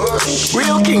 oh.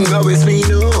 Real king always be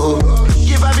no.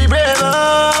 Give up be brave,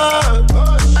 oh.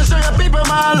 And show your people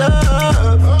my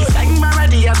love. You sang my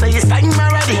ready, I say you sang my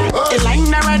ready. You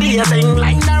line already, I say you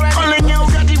line already. Only you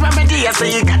got the remedy, I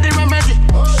say you got the remedy.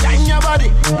 Shine your body,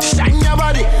 shine your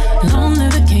body. Long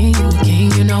live the king,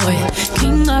 you know it.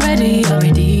 King already,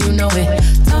 you know it.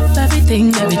 Top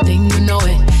everything, you know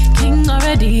it. King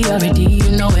already,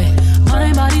 you know it.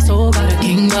 My body so got a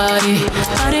king body.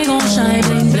 Body gon' shine,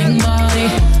 bling, bling body.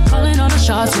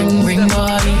 ring ring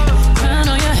body. Turn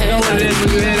on your head.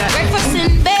 Breakfast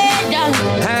in bed,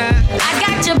 darling. I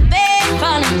got your bed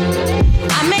falling.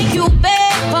 I make you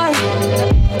bed for you.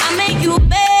 I make you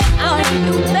bed for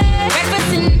you.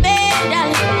 Breakfast in bed,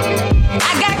 darling.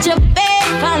 I got your bed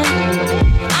falling.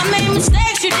 I made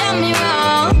mistakes, you done me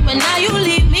wrong, but now you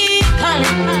leave me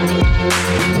calling.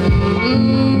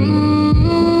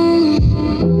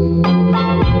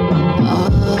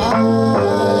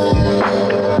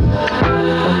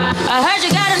 I heard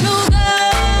you got a new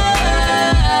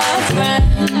girlfriend,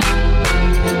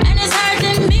 and it's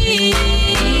hurting me.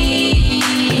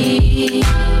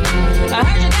 I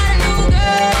heard you got a new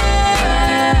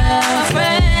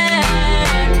girlfriend,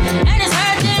 and it's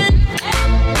hurting.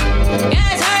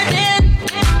 Yeah, it's hurting.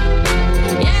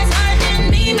 Yeah, it's hurting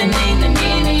me, me, me, me,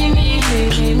 me, me, me,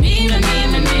 me, me,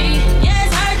 me, me. Yeah,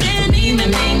 it's hurting me, me,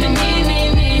 me, me, me,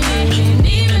 me, me,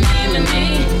 me, me, me.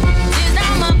 Since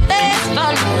I'm my best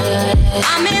baller,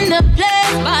 I'm in the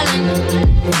place ballin'.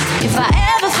 If I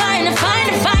ever find her,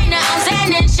 I'm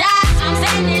sending shots, I don't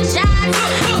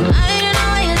know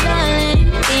what you're darling.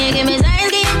 Can you give me signs,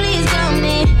 can you please come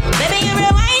me? Baby, you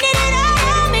rewinding it all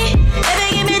on me. Baby,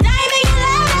 give me time, make you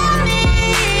love on me.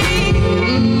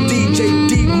 DJ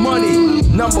D Money,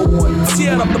 number one,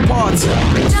 tear up the party.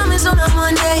 Diamonds on a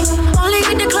Monday, only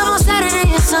hit the club on Saturday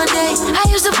and Sunday. I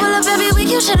used to pull up every week,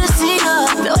 you should've seen her.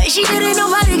 The way she did it,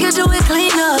 nobody could do it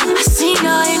cleaner. I seen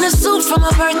her in a suit from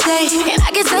her birthday, and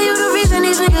I can tell you the reason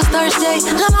these niggas thirsty.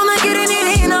 La mama getting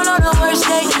it in on the worst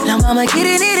day. La mama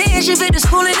getting it in, she fit the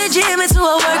school and the gym into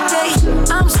a work day.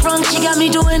 I'm sprung, she got me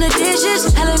doing the dishes.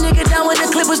 Hella nigga down when the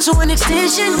clip was to an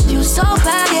extension. You so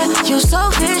bad, yeah, you so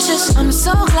vicious. I'm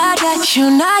so glad that you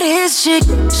not his chick.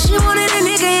 She wanted a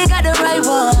nigga, ain't got the right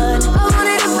one. I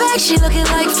wanted a bag, she looking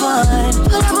like fun.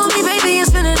 Pull up on me, baby, and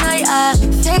spend the night.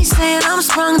 They saying I'm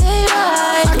sprung, they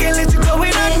right. I can't let you go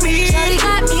without me. Shawty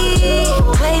got me.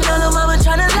 Waiting on the mama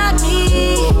tryna lock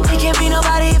me. It can't be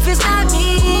nobody if it's not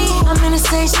me. I'm in the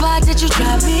same spot that you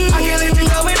dropped me. I can't let you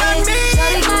go without me.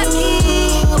 Shawty got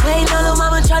me. Waiting on the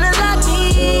mama tryna lock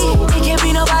me. It can't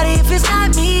be nobody if it's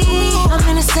not me. I'm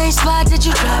in the same spot that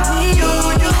you dropped me. You.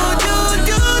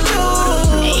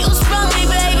 You sprung me,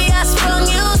 baby, I sprung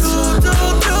you.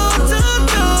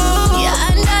 Yeah,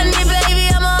 undone me, baby,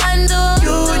 I'm a undo.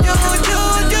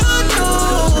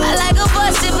 I like a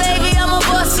bossy, baby, I'm a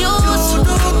boss you.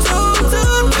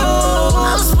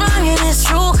 I'm sprung and it's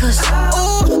true, cause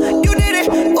ooh, you did it,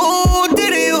 ooh,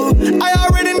 did it, you. I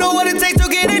already know what it takes to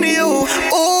get into you.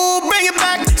 Ooh, bring it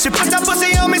back. She put that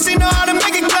pussy on me, she know how to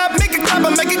make it clap, I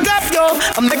make it clap, yo.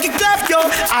 I make it clap, yo.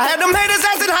 I had them haters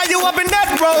asking how you up in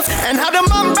that road, and how them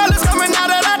umbrellas coming out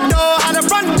of that door, how the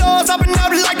front doors open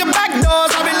up like the back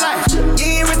doors. I be like,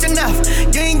 you ain't rich enough,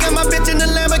 you ain't got my bitch in the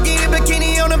Lamborghini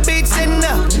bikini on the beach sitting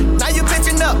up. Now you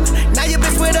bitching up, now you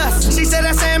bitch with us. She said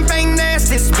that champagne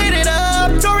nasty, spit it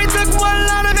up. Tory took one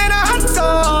line of it, a hot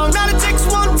song. Now the chicks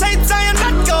won't taste, I am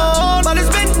not gone, but it's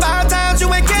been 5 times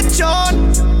you ain't catch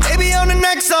on. Baby on the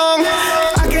next song,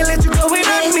 I can't let you go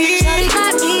without me.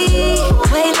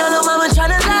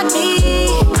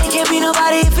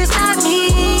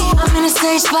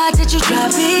 Same spot that you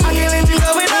dropped me. I can't let you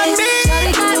go without me.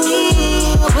 Shawty got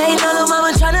me. Waiting on the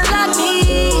mama tryna lock me.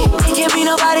 It can't be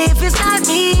nobody if it's not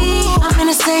me. I'm in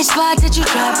the same spot that you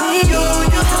dropped me. You.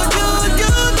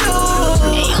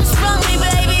 And you sprung me,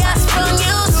 baby, I sprung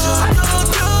you.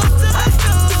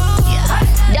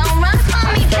 Yeah. Don't run for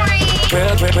me, free.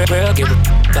 Real, give a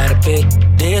about a bit.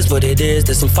 It is what it is,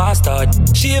 there's some 5-star.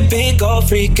 She a big old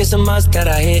freak, it's a must that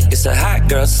I hit. It's a hot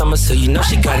girl summer, so you know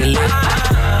she got it lit.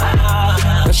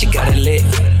 Know she got it lit.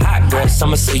 Hot girl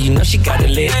summer, so you know she got it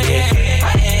lit.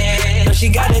 Yeah. Know she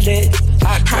got it lit.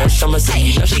 Hot girl summer, so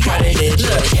you know she got it lit.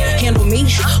 Look, handle me?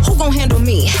 Who gon' handle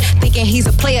me? Thinking he's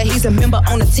a player, he's a member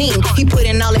on the team. He put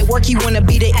in all that work, he wanna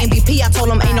be the MVP. I told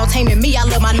him ain't no taming me, I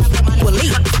love my nigga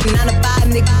elite. 9 to 5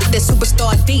 nigga, that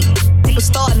superstar deep.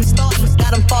 Superstar,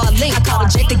 got him far link. I called a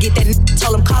Jake to get that nigga.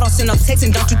 Told him call, don't send no text,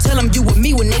 and don't you tell him you with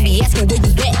me when they be asking where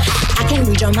you at. I can't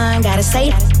read your mind, gotta say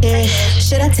it.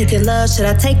 Should I take your love, should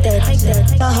I take that?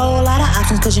 A whole lot of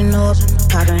options, cause you know I'm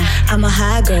poppin'. I'm a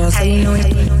high girl, so you know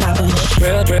it's poppin'.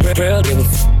 Real, give a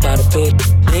about a bit.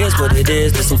 It is what it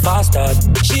is, there's some 5-star.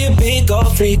 She a big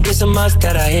old freak, it's a must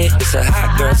that I hit. It's a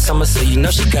hot girl summer, so you know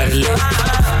she got it lit.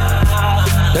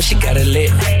 Know she got it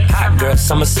lit. Hot girl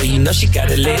summer, so you know she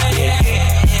got it lit.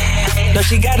 Yeah. Know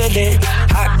she got it lit.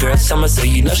 Hot girl summer, so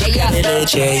you know she got it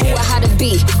lit. Yeah. Who a how to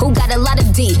be? Who got a lot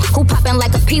of D? Who poppin'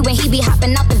 like a P when he be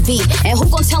hopping out the V? And who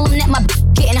gon' tell him that my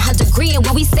getting her degree? And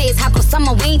when we say it's hot for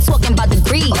summer, we ain't talking about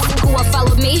degrees. Who will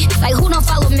follow me? Like who don't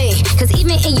follow me? Cause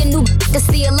even in your new can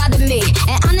see a lot of me.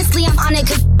 And honestly, I'm on it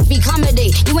cause be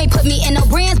comedy. You ain't put me in no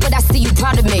brands, but I see you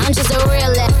proud of me. I'm just a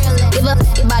real give a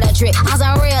about a trick. I'm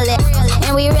some real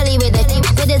and we really with it.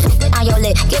 Put this on your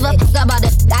lip. Give a about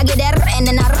it. I get that and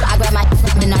then I grab my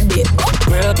then I dip.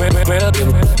 Real,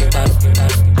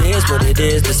 it is what it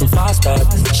is, there's some fast start.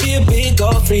 She a big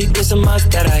gold freak, it's a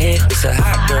must that I hit. It's a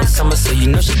hot girl summer, so you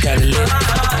know she got it lit.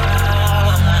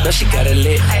 Know she got it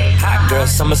lit. Hot girl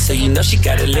summer, so you know she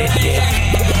got it lit.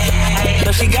 Yeah.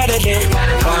 Know she got it lit.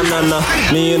 Banana,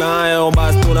 mi nayo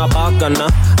bas tunapakana.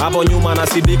 Hapo nyuma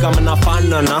nasidika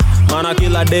mnafanana. Mana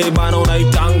kila day bana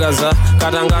unaitangaza.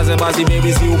 Katangaze basi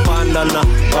baby si upandana.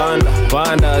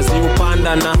 Panda si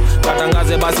upandana.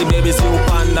 Katangaze basi baby si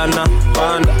upandana.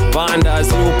 Panda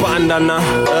si upandana.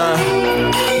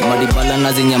 Maribala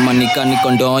na zinyamanika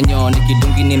niko ndonyo.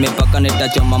 Nikidungi nimepaka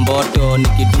netachoma mboto.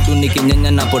 Nikidudu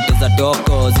nikinyanya napoteza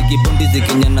toko. Zikipundi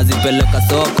zikinyana zipeleka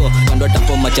soko. Kando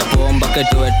tapo machapomba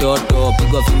ketoe toto.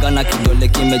 Pigwa finga na kidole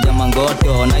kimeja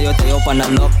mangoto. Na yote yopa na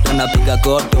lock napiga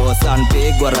koto. Sun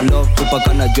pigwa ralo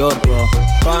kupaka na joto.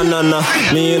 Banana,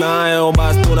 mi nayo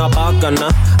bas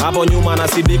tunapakana. Hapo nyuma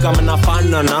nasidika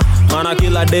mnafanana. Mana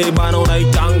kila day bana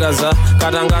unaitangaza.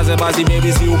 Katangaze basi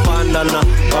baby si upandana.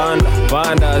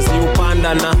 Panda si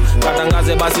upandana.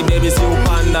 Katangaze basi baby si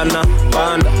upandana.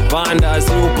 Panda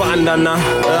si upandana.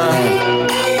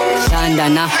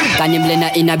 Shandana,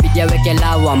 kanimlena inabidi aweke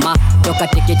lawama. Toka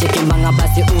teke manga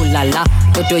basi ulala.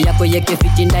 Toto yako yeke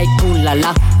fiti ndai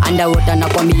kulala. Underwater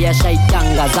nakwambia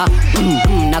shaitangaza.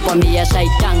 Nakwambia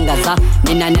shaitangaza.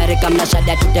 Nina nareka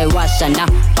mnashada tutaiwashana.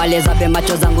 Pale zabe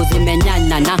macho zangu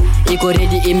zimenyanana. Iko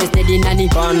ready imestedi nani?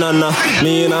 Banana,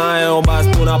 mi nayo bas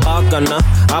tunapakana.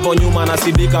 Hapo nyuma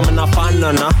nasidika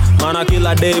mnafanana. Mana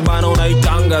kila day bana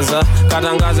unaitangaza.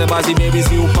 Katangaze basi baby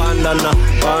si upandana.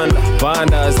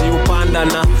 Panda si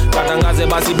upandana. Katangaze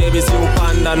basi baby si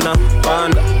upandana.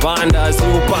 Panda si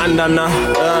upandana.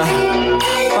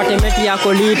 Patemeti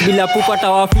yako lit bila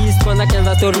pupata wafis. Kwanza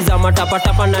kianza stories za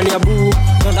matapatapa ndani ya buu.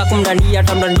 Tonda kumdandia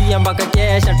tamdandia mpaka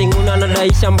kesha. Tinguna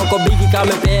nadaisha mpako bigi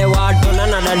kamepewa. Dona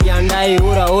nadalia ndai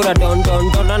ura don.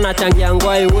 Dona na changi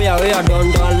angwai uya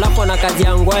don. Lapo na kazi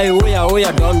angwai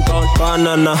uya don.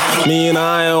 Banana, mi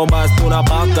nayo bas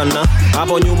tunapakana.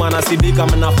 Hapo nyuma nasidika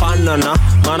mnafanana.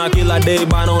 Mana kila day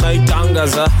bana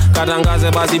unaitangaza.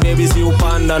 Katangaze basi baby si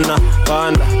upandana.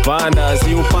 Panda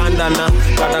si upandana.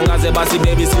 Katangaze basi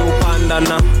baby si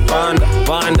upandana.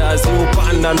 Panda si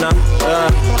upandana.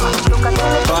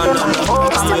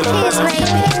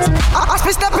 As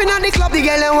we stepping on the club, the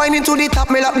girl and whining to the top.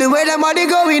 Me love the way them body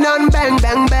going on, bang.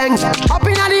 Up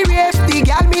in the rave, the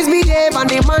girl misbehave and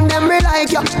the man them me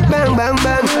like you, bang.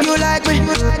 You like me,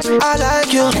 I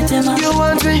like you. You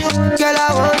want me, girl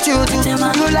I want you to.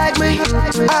 You like me,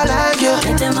 I like you.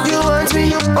 You want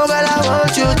me, oh girl I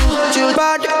want you to.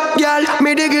 Bad girl,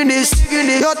 me digging this.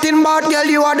 Nothing bad girl,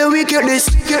 you are the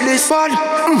wickedest. Bad,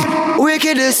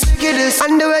 wickedest.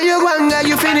 And the way you go and girl,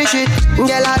 you finish it.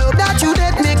 Girl, I hope that you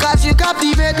date me, cause you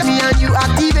captivate me and you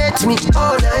activate me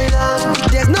all night long.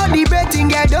 There's no debating,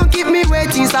 girl, don't keep me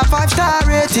waiting. It's a 5-star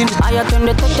rating. Aya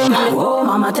twende tetema, oh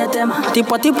mama tetema.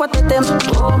 Tipo tetema,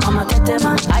 oh mama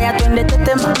tetema. Aya twende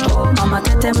tetema, oh mama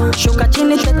tetema. Shuka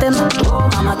chini tetema, oh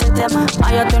mama tetema.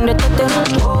 Aya twende tetema,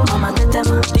 oh mama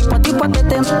tetema. Tipo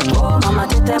tetema, oh mama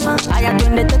tetema. Aya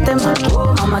twende tetema,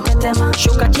 oh mama tetema.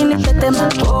 Shuka chini tetema,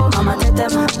 oh mama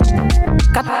tetema.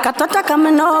 Katota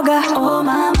kama noga, oh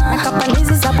mama.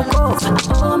 Nakapandizi za Bukoba,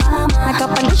 oh mama.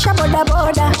 Nakapandisha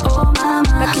boda, oh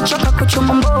mama. Nakichoka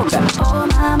kuchuma mboga, oh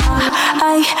mama.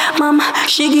 Ay mama,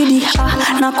 shigidi,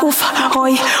 nakufa,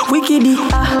 oi, wikidi,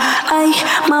 ay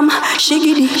mama,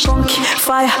 shigidi, shonki,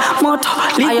 fire, moto,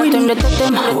 liquidi. Aya twende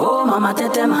tetema, oh mama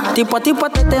tetema. Tipo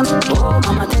tetema, oh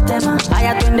mama tetema.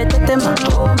 Aya twende tetema,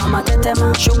 oh mama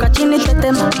tetema. Shuka chini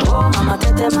tetema, oh mama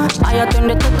tetema. Aya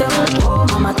twende tetema, oh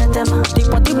mama tetema.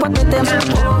 Tipo tetema,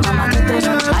 oh mama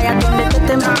tetema. Aya twende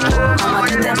tetema, oh mama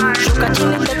tetema. Shuka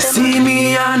chini tetema. See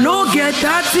me, I no get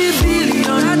 30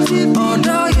 billion, oh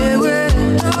no, yeah,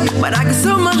 but I got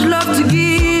so much love to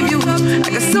give you. I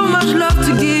got so much love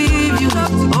to give you.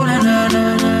 Oh na na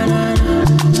na na na.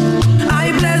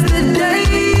 I bless the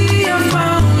day I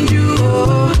found you.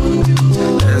 Oh,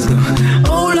 let's go.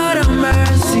 Oh Lord of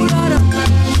mercy.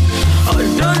 Oh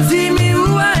don't see me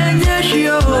who I am, yes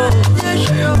yo. Oh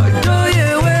do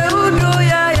you we who do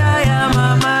ya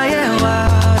mama yeah wa.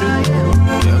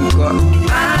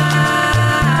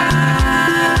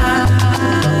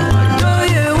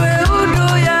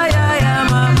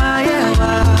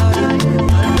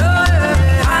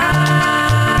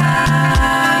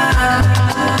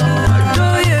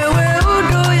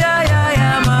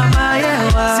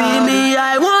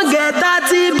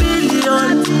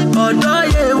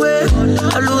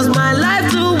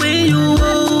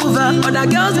 Other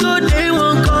girls go day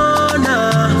one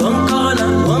corner. One corner,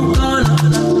 one corner.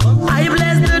 I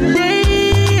bless the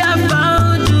day I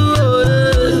found you.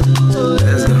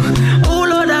 Let's go. Oh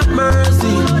Lord have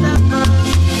mercy.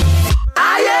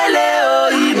 Ayele o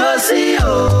ibosi o.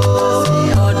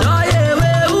 Odo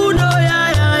yewe udo ya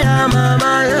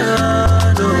mama ya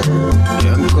do.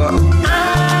 Yenko.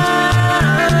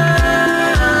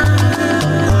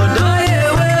 Odo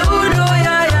yewe udo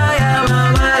ya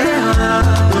mama ya do.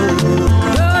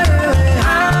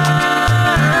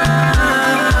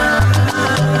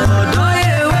 Odo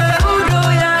yewe udo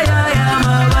ya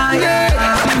mama ya.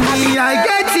 I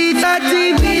get it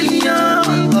 30 million.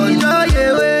 Odo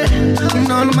yewe.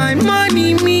 All my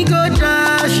money me go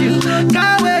dash you.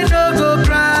 Kawe no go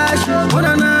crash you. Oh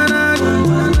na na na.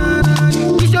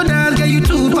 This your dance get you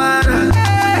too para.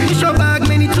 This your bag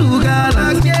many too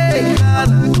galas. Yeah.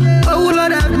 Oh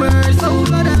Lord have mercy. Oh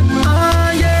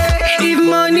yeah. If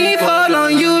money fall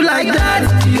on you like that,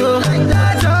 yo. Oh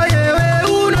yeah,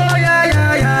 uno ya,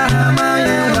 man.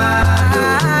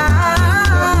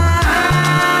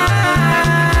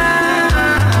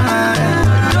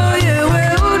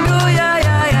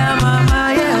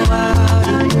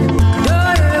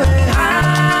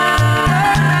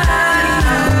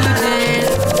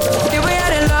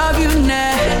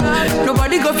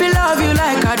 Nobody go feel love you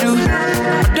like I do.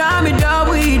 Damn it, dog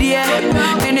with yeah.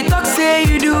 And they talk say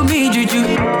you do me juju.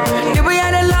 The way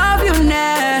I love you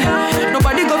now.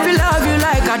 Nobody go feel love you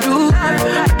like I do.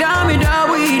 Damn it,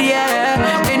 dog with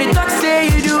yeah. And they talk say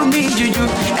you do me juju.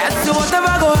 That's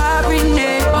whatever go happen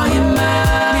there. Oh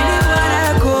man, me the one I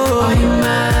go. Oh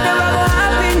man, never go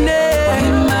happen there. Oh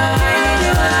man, me the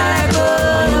one I go. Oh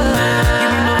man,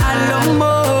 give me my alumbo. Oh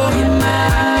man,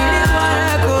 me the one I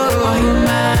go. Oh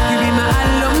man, give me my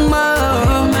alumbo. Oh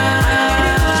man, me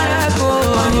the one I go. Oh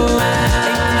man,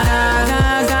 never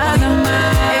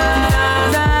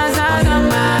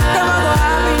go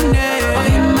happen there. Oh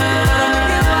man, me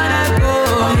the one I go.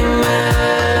 Oh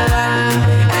man,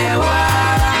 hey what?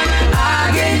 I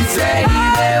can say it.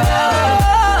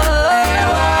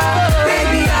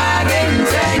 Baby, I can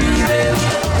say it.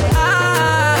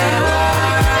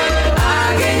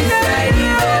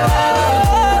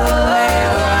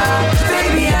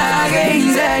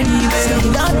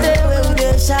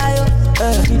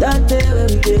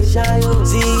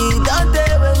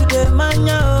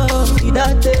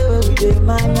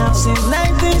 Since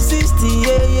 1960,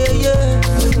 yeah.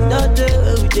 Don't tell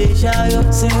where we dey shy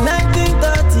up. Since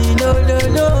 1930, no.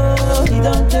 We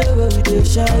don't tell where we dey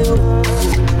shy up.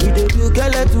 We dey do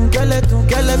skeleton.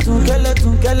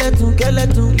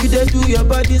 You dey do your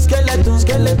body skeleton. You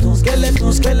dey do we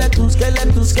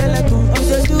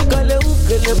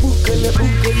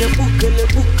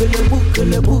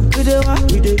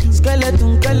dey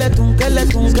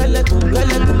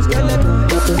do skeleton.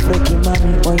 Got a freaking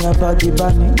money on your body,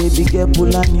 bunny. Baby get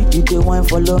Pulani, you dey wine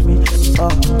follow me. So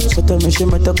tell me she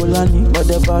meta Kulani, but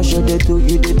the bar show they do,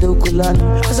 you dey do Kulani.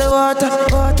 I say water,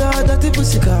 dirty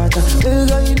pussy carter. Baby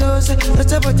girl, you know say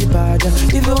that's a body bad.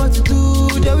 If you want to do,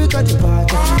 then we got the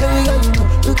party. Baby girl, you know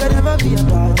you can never be a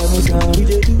part of me. We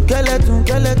dey do skeleton.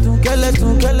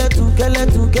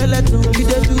 You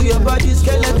dey do your body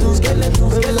skeleton.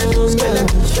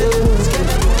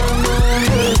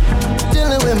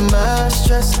 Dealing with my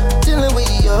stress, dealing with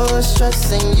your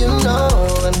stress, and you know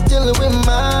I'm dealing with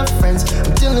my friends.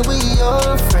 I'm dealing with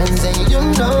your friends, and you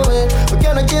know it. We're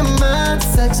gonna get mad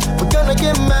sex,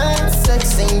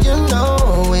 and you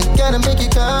know it. Gotta make you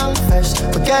confess,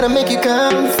 we gotta make you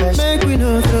confess. Make we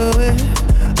no throw it,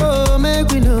 oh make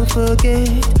we no forget.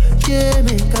 Yeah,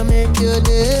 make your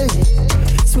day.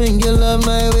 Swing your love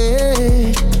my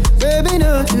way, baby,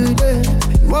 not today.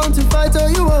 You want to fight or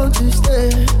you want to stay?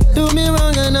 Do me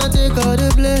wrong and I take all the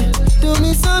blame. Do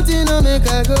me something to make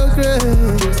I go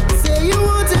crazy. Say you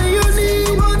want and you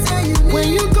need. When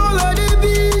you call her the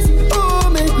busy, oh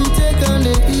make we take on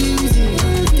the easy.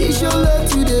 Teach your love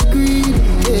to the greedy.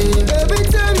 Yeah. Every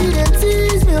time you dey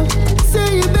tease me,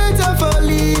 say you better for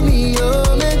leave me.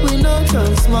 Oh make we not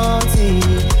turn small thing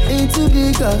into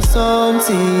bigger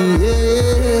something.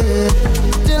 Yeah.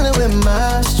 Dealing with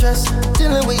my stress,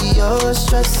 dealing with your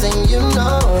stress, and you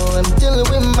know I'm dealing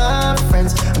with my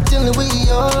friends. I'm dealing with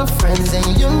your friends,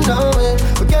 and you know it.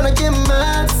 We're gonna get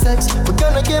mad sex,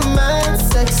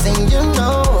 and you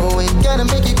know we gotta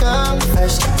make you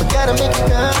confess. We gotta make you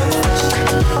confess.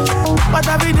 What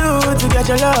have we do to get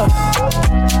your love?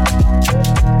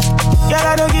 Girl,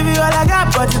 I don't give you all I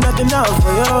got, but it's not enough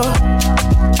for you.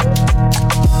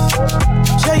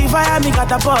 Show you fire me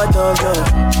catapult of you.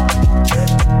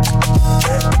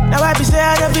 Now I be say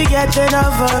I don't be getting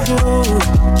enough of you.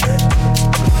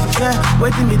 Yeah,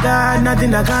 waiting me down,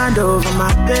 nothing I can't do for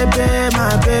my baby,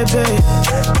 my baby.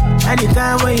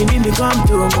 Anytime when you need me, come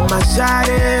through. My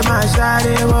shawty,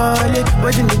 wallet.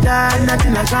 Waiting me down,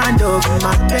 nothing I can't do for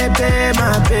my baby,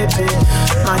 my baby.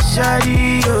 My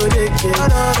shawty, oh, they care.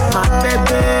 My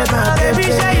baby, my baby.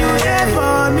 Baby, say you there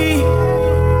for me.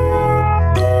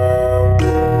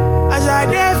 As I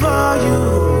there for you.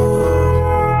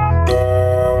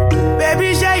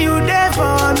 Baby, say you there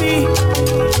for me.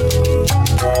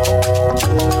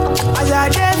 As I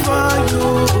there for you.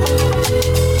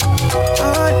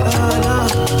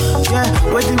 Yeah,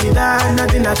 waiting me down,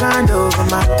 nothing I can't do for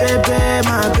my baby,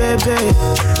 my baby.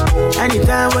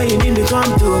 Anytime when you need me,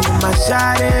 come through. My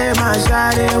shawty,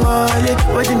 wallet.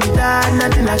 Waiting me down,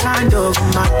 nothing I can't do for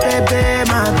my baby,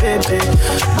 my baby.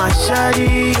 My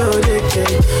shawty, oh, they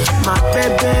care. My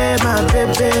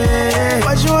baby.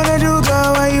 What you wanna do,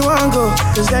 girl? Where you wanna go?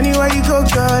 Cause anywhere you go,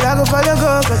 girl, I go follow,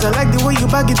 go. Cause I like the way you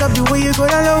back it up, the way you go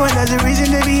down low. And that's the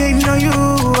reason they be hating on you.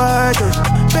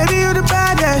 Baby, you the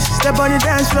baddest. Step on the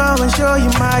dance floor and show you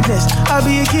madness. I'll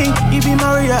be a king, you be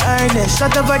my royal highness.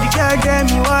 Shut up for the girl, damn,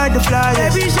 you are the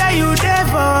flyest. Baby, say you there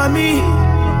for me.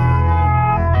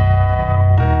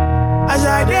 As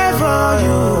I there for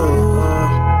you.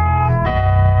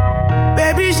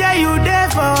 Baby, say you there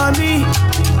for me.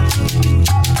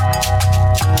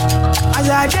 As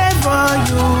I there for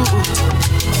you.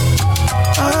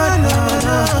 Oh, no.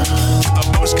 The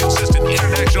most consistent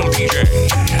international DJ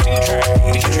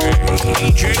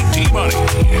D-Money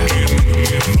in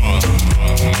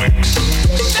the mix.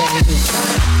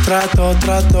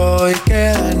 Trato y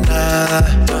queda nada.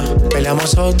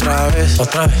 Peleamos otra vez.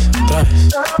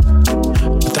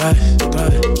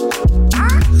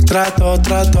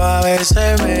 Trato, a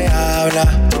veces me habla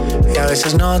y a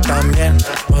veces no tan bien.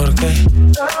 Porque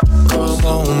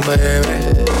como un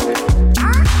bebé.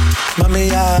 Mami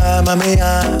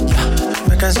ya,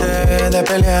 me cansé de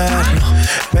pelear.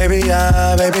 Baby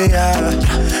ya,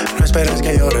 no esperes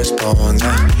que yo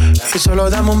responda. Y solo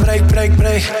dame un break.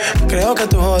 Creo que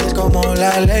tú jodes como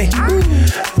la ley.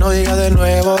 No digas de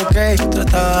nuevo, ok,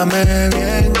 trátame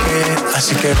bien,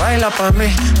 así que baila pa'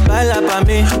 mí.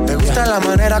 Me gusta la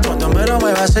manera cuando me lo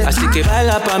muevas así. Así que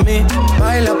baila pa' mí.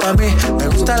 Me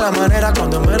gusta la manera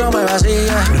cuando me lo muevas así.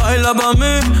 Baila pa'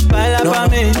 mí.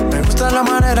 Me gusta la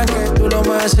manera que tú lo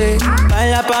mueves así.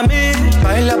 Baila pa' mí.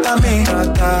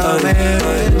 Trátame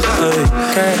bien.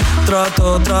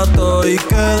 Trato y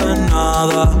queda en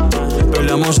nada.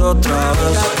 Peleamos otra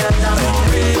vez.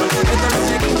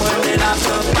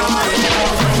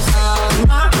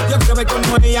 Yo quiero ver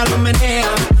cómo ella lo menea.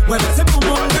 Mueve ese pum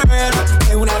pum girl.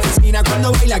 Es una asesina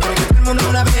cuando baila, cree que todo el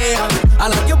mundo la vea. I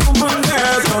like your pum pum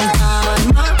girl. Con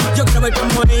calma. Yo quiero ver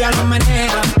cómo ella lo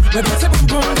menea. Mueve ese pum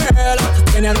pum girl.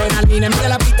 Tiene adrenalina en medio de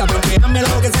la pista porque hazme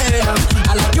lo que sea.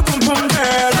 I like your pum pum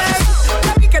girl.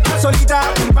 Ya vi que estás solita,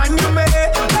 acompáñame.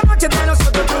 La noche de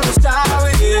nosotros tú lo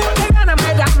sabes. Que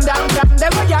gáname dam de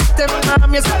guayarte,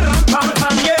 mami. Ese ram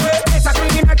pam yeah. Esa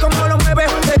criminal como lo mueve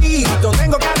es un delito.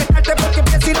 Tengo que arrestarte porque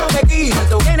pienso y no me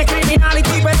quito. Tienes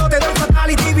criminality pero te doy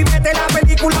fatality. Vívete la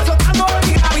película flotando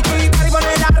en gravity. Para y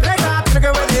poner la regla, tienes que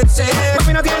obedecer.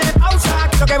 Mami no tiene pausa,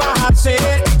 ¿qué es lo que vas a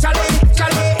hacer? Échale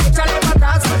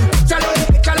para atrás. Échale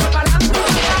para adelante.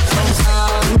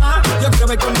 Yo quiero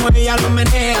ver cómo ella lo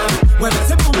menea. Mueve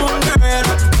ese pum pum girl.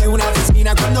 Es una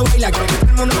asesina cuando baila, cree que todo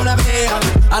el mundo la vea.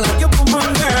 I like your pum pum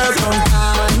girl. Con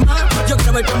calma. Yo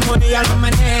quiero ver cómo ella lo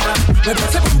menea. Mueve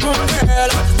ese pum pum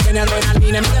girl. Tiene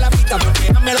adrenalina en medio de la pista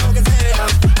porque hazme lo que sea.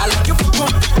 I like your pum pum.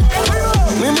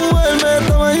 Mi mujer me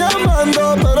estaba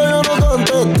llamando, pero yo no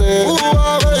contesté.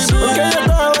 Porque yo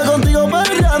estaba contigo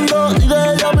peleando y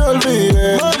de ella me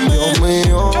olvidé. Dios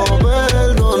mío,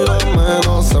 perdóname,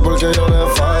 no sé por qué yo le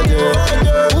fallé.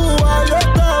 Yo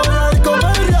estaba en la disco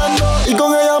peleando y con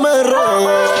ella me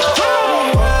regué.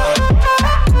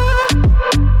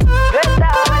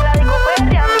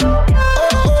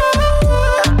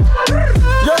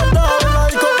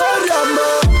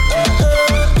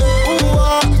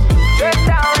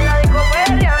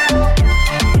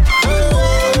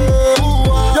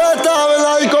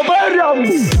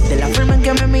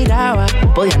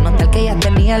 Podía notar que ella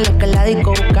tenía lo que la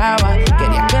disco buscaba.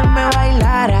 Quería que me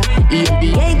bailara y el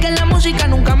DJ que la música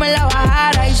nunca me la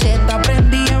bajara. Y se está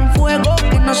prendida en fuego,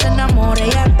 que no se enamore,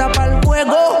 ella está pa'l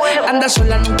juego. Anda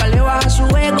sola, nunca le baja su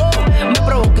ego. Me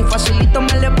provoca y facilito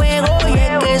me le pego. Y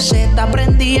es que se está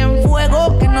prendida en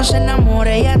fuego, que no se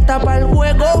enamore, ella está pa'l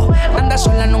juego. Anda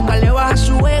sola, nunca le baja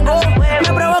su ego.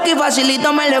 Me provoca y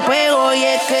facilito me le pego. Y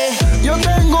es que yo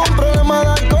tengo un problema de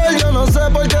alcohol, yo no sé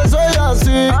por qué soy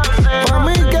así. Pa'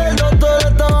 mí que el doctor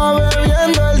estaba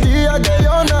bebiendo el día que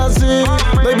yo nací.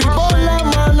 Baby, pon la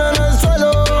mano en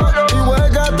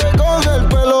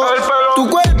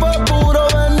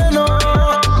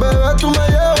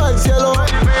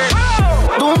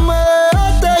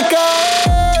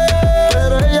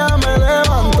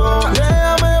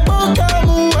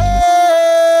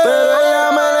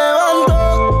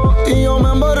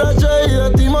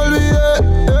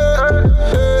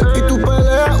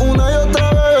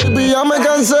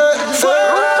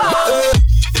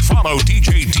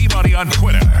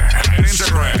and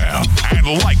Instagram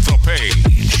and like the page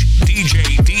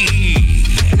DJ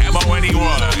DE-MONEY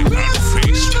on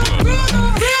Facebook.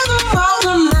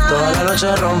 Toda la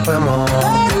noche rompemos,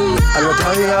 al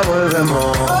otro día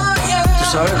volvemos. Tú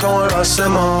sabes cómo lo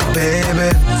hacemos, baby.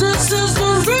 This is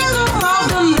the rhythm of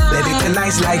the night. Baby,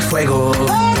 tonight's like fuego.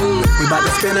 We bout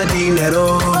to spend the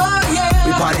dinero.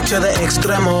 We party to the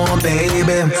extremo, baby.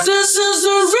 This is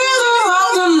the rhythm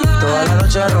of the night. Toda la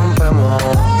noche rompemos,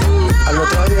 al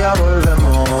otro día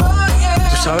volvemos.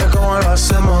 Tú sabes cómo lo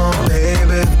hacemos,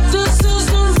 baby. This is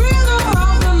the rhythm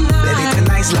of the night. Baby,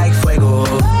 tonight's like fuego.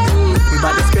 We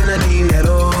bout to spend the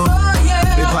dinero.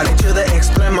 We party to the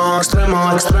extremo,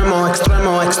 extremo, extremo,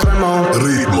 extremo, extremo.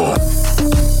 Ritmo.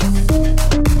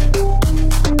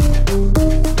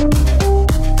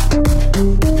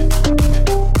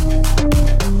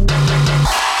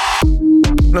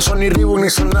 No son ni Reebok ni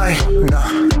Sonai, nah.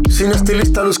 Sin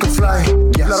estilista luzco fly,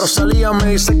 yes. La Rosalía me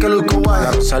dice que luzco guay.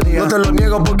 No te lo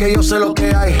niego porque yo sé lo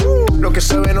que hay. Lo que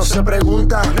se ve no se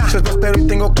pregunta. Yo te espero y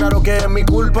tengo claro que es mi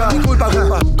culpa.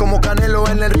 Como Canelo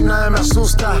en el ring nadie me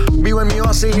asusta. Vivo en mi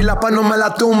oasis y la paz no me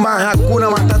la tumba. Hakuna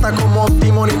Matata como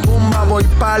Timon y Pumba. Voy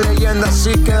pa' leyenda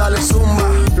así que dale zumba.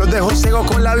 Los dejo ciego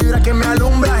con la vibra que me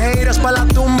alumbra. Haters pa' la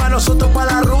tumba, nosotros pa'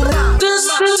 la rumba. This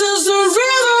is the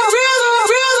rhythm, rhythm,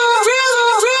 rhythm, rhythm,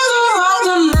 rhythm of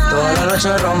the night. Toda la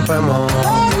noche rompemos,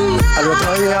 al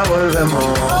otro día volvemos.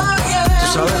 Tú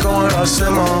sabes cómo lo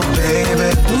hacemos, baby.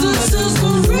 This is the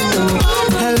rhythm.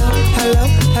 Hello, hello,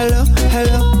 hello,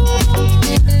 hello.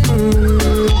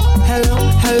 Hello,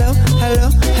 hello, hello,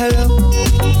 hello.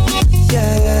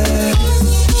 Yeah,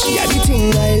 she had the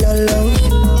thing I love.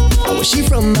 And where she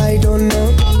from, I don't know.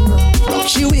 Rock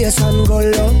she waist and go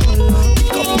low.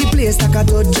 Pick up the place like a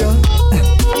dojo.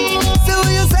 So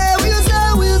what you say, what you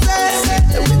say, what you say?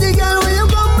 With the girl when you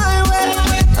come my way.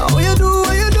 Now what you do,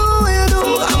 what you do, what you do?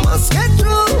 I must get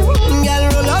through. Girl,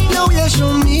 roll up now, you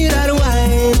show me that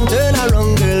wine. Turn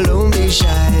around, girl, don't be shy.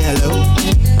 Hello,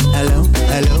 hello,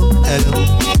 hello, hello.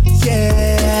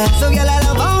 Yeah, so girl, I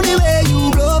love how the way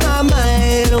you blow my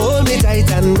mind. Hold me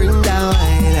tight and bring that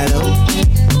wine. Hello,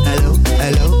 hello,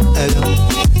 hello, hello.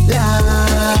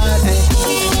 Lord, hey.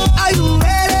 Are you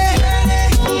ready?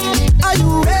 Are you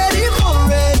ready for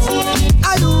it?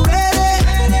 Are you ready?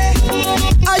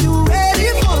 Are you ready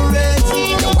for it?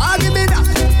 You want give me that?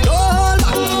 No hold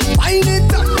back. Wind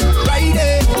it up, right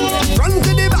there. Front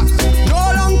to the back, no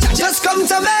long chat. Just come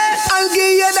to me. I'll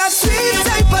give you that sweet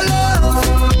type of love.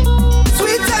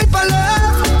 Sweet type of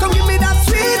love. Come give me that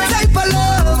sweet type of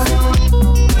love.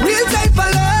 Real type of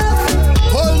love.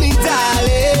 Hold me,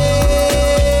 darling.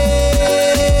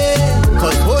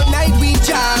 'Cause whole night we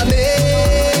jamming.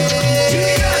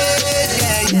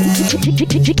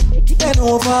 Bend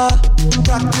over,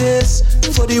 practice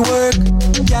for the work,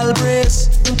 gal brace,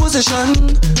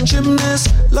 position, gymnast,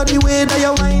 love the way that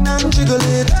you whine and jiggle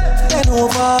it. Bend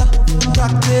over,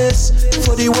 practice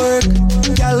for the work,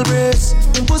 gal brace,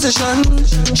 position,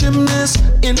 gymnast,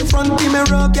 in front the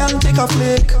mirror, gal take a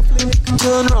flick.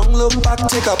 Turn round, look back,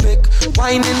 take a pic.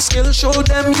 Whining skill, show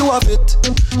them you have it.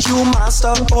 You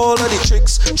master all of the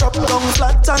tricks. Drop down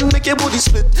flat and make your body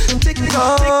split. Tick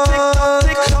tock,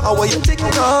 how are you tick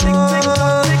tock?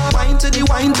 Wine to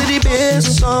the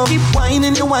bass now. Keep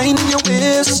whining your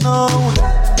waist now.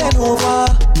 Bend over,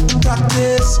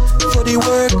 practice for the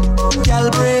work, gal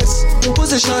brace,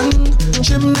 position,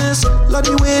 gymnast, love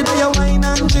the way that you whine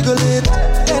and jiggle it.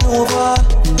 Bend over,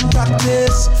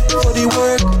 practice for the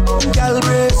work, gal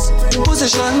brace,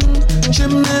 position,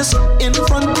 gymnast, in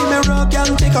front the mirror,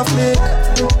 gal take a flick.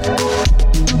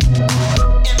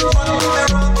 In front the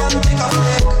mirror, gal take a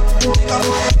flick, take a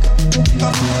flick, take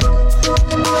a flick.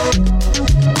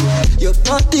 Your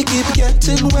body keep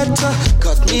getting wetter,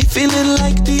 got me feeling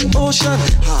like the ocean,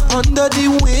 under the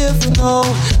wave now.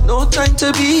 No time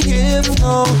to behave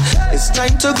now, it's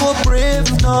time to go brave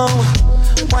now.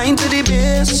 Wine to the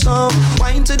bass now,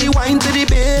 wine to the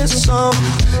bass now.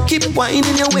 Keep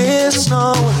whining your waist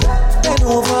now. Bend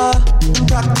over,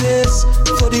 practice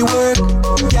for the work,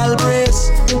 gal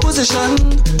brace, position,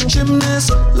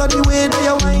 gymnast, love the way that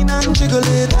you whine and jiggle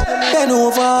it. Bend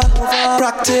over,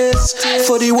 practice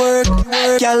for the work,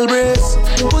 gal brace,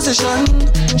 position,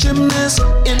 gymnast,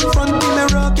 in front the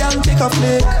mirror, gal take a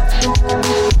flick.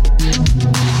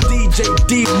 DJ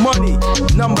D-Money,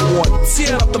 #1,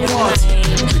 tear up the party.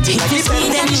 If you see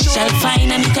them, you shall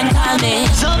find and you can call me.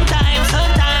 Sometimes,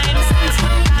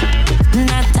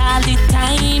 not all the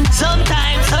time.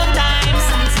 Sometimes.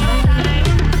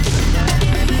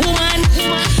 Woman,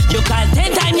 you called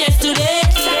 10 times yesterday,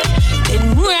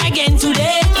 10 more again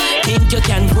today. Think you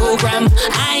can program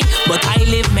but I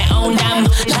live my own damn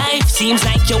life. Seems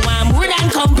like you want more than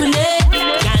company.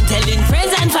 Can't tell in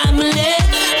friends and family.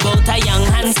 Both a young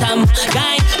handsome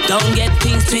guy. Don't get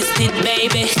things twisted,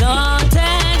 baby. Don't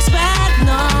expect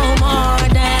no more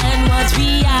than what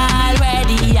we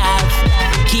already have.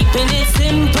 Keeping it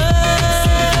simple.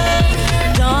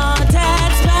 Don't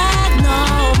expect no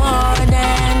more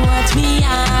than what we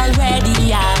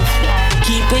already have.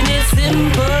 Keeping it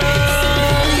simple,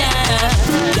 yeah.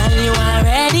 Girl, you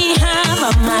already have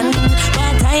a man,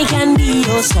 but I can be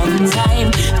yours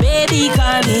sometime. Baby,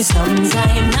 call me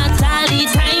sometime, not all the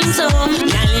time. So,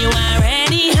 girl, you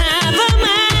already have a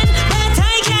man, but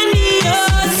I can be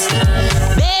yours.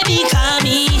 Baby, call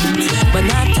me, but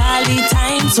not all the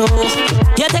time. So,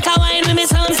 you take a wine with me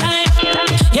sometime.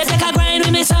 You take a grind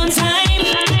with me sometime.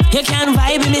 You can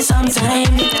vibe with me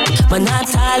sometime, but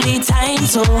not all the time.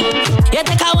 So, you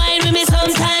take a wine with me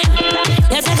sometime.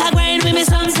 You take a grind with me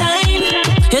sometime.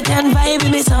 You can vibe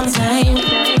with me sometime,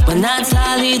 but not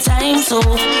all the time. So,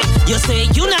 you say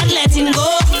you not letting go.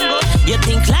 You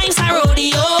think life's a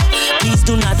rodeo. Please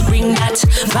do not bring that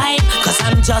vibe, cause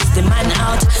I'm just the man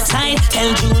outside.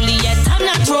 Tell Juliet I'm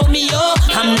not Romeo.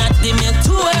 I'm not the milk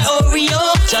to her Oreo.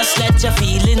 Just let your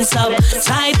feelings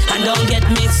subside and don't get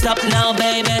mixed up now,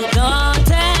 baby. Don't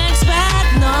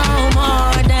expect no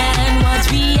more than what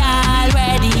we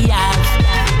already have.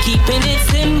 Keeping it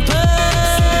simple.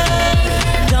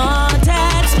 Don't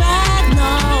expect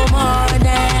no more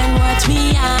than what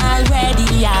we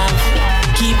already have.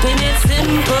 Keeping it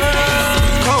simple.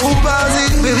 Cold body,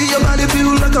 baby, your body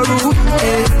feel like a room.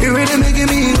 You really making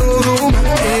me go home.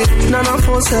 Nana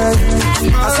for say,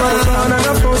 I saw the phone,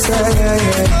 Nana for say,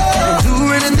 yeah. Do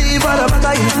anything for the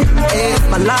back,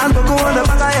 my land will go on the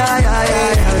back,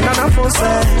 yeah. Nana for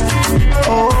say,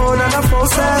 oh, Nana for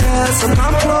say, so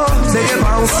come close, make it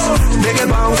bounce, make it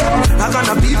bounce. I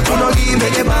gonna people no give,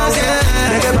 make it bounce,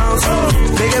 make it bounce,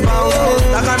 make it bounce.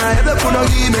 I gonna ever put no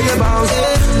give, make it bounce,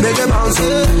 make it bounce,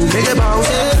 make it bounce.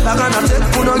 I gonna take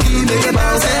put no give, make it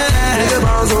bounce, make it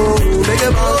bounce, make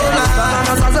it bounce.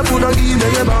 I gonna put no give,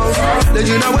 make it bounce. Did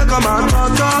you know where come on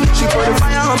water? She put the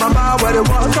fire on my bar where the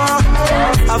water.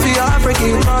 I feel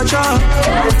African culture,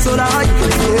 so that I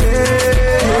can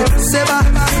hear. Seba,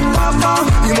 Papa,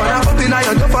 you wanna open up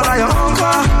your door for your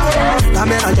uncle. I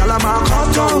mean, I tell my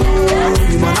culture.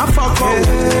 You wanna fuck up.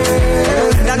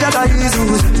 Najada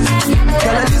Jesus,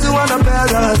 Kala Jesus wanna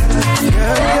better.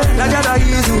 Najada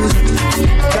Jesus,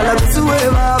 Kala Besu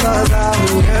Eva,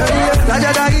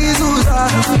 Najada Jesus,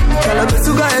 Kala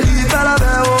Besu Gaeli Fala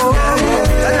Beo.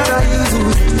 Najada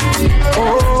Jesus,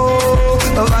 oh,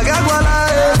 Vagagwala,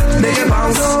 make it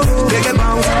bounce, make it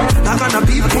bounce. That kind of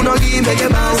people no give, make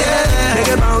it bounce, make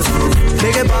it bounce,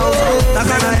 make it bounce. That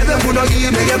kind of people no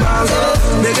give, make it bounce,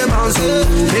 make it bounce,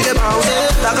 make it bounce.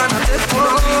 That kind of people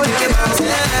no give, make it bounce,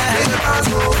 make it bounce.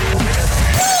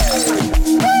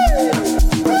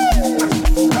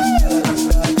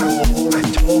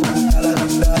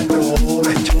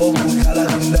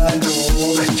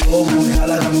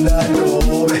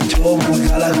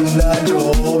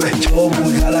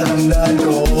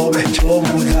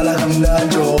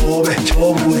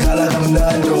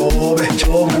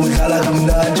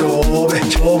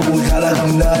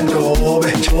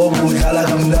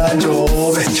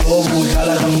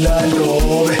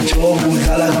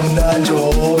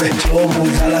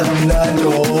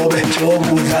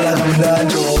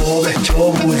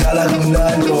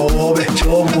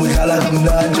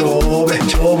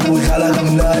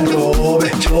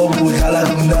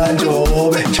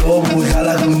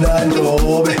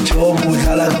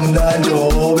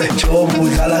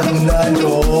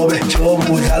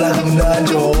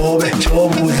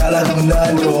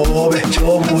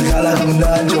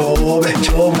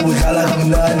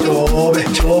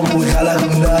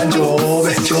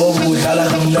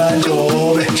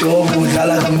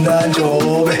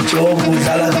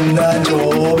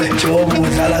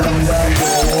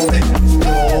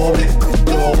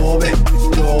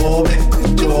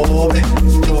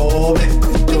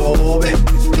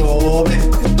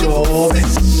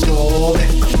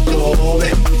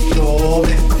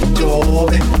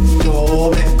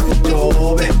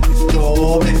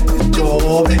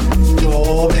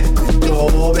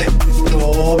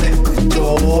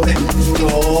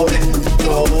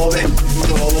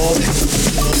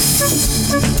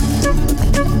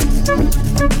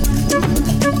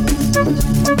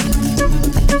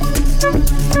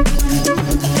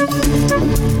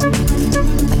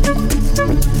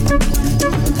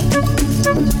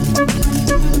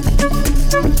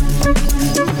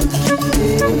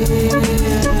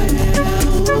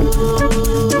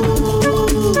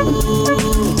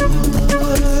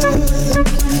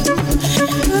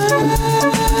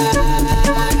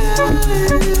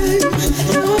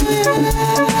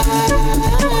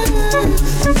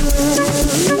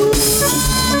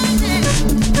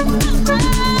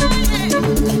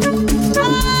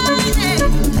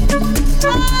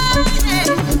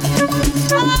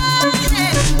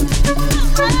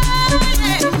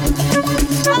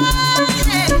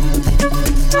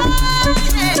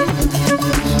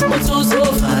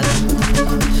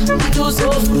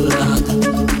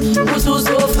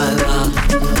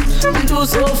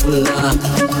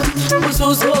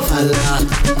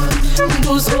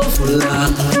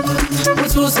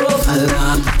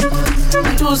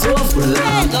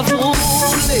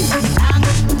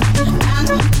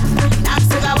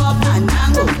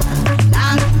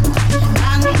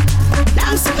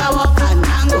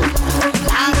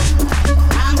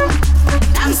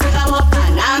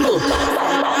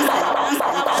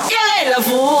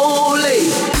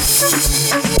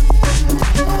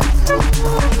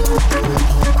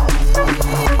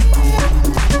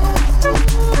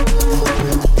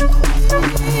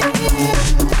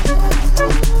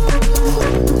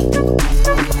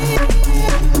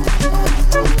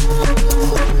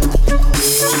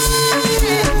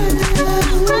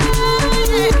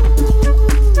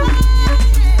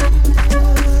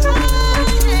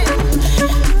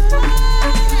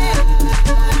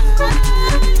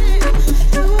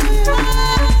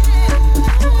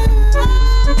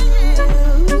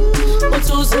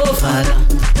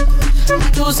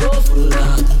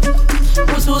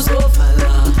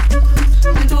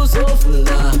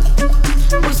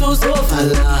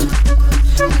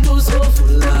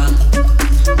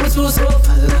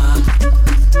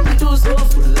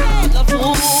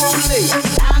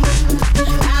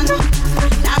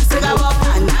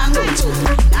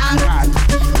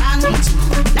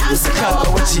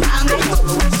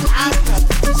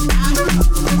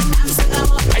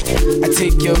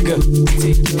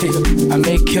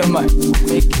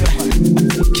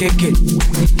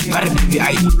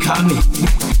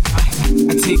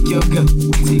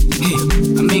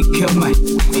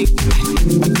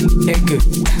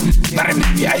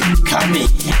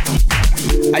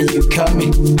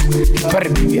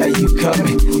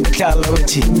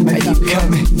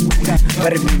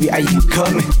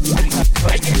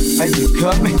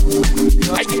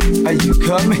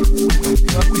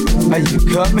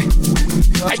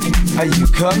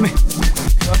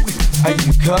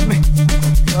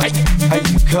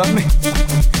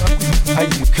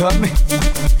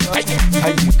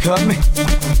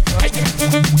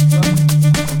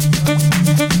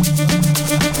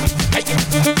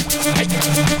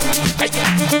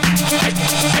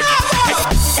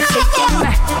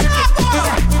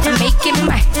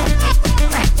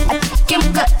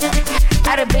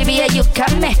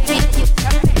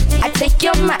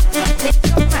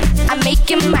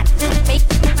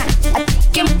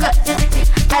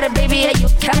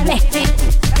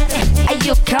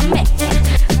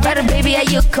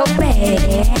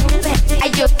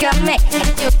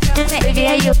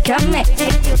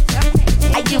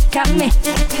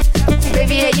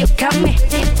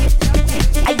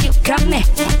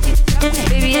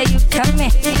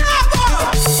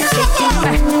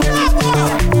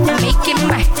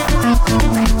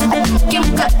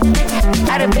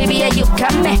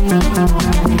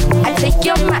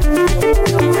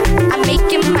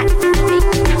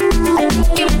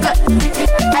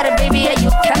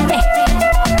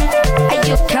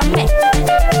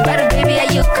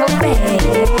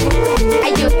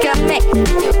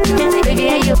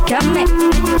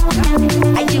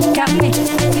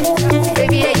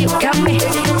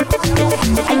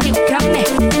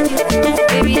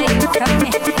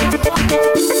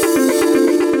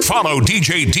 Follow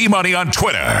DJ D-Money on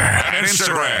Twitter and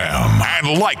Instagram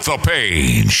and like the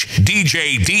page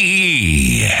DJ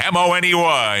D-Money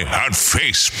on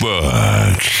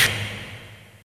Facebook.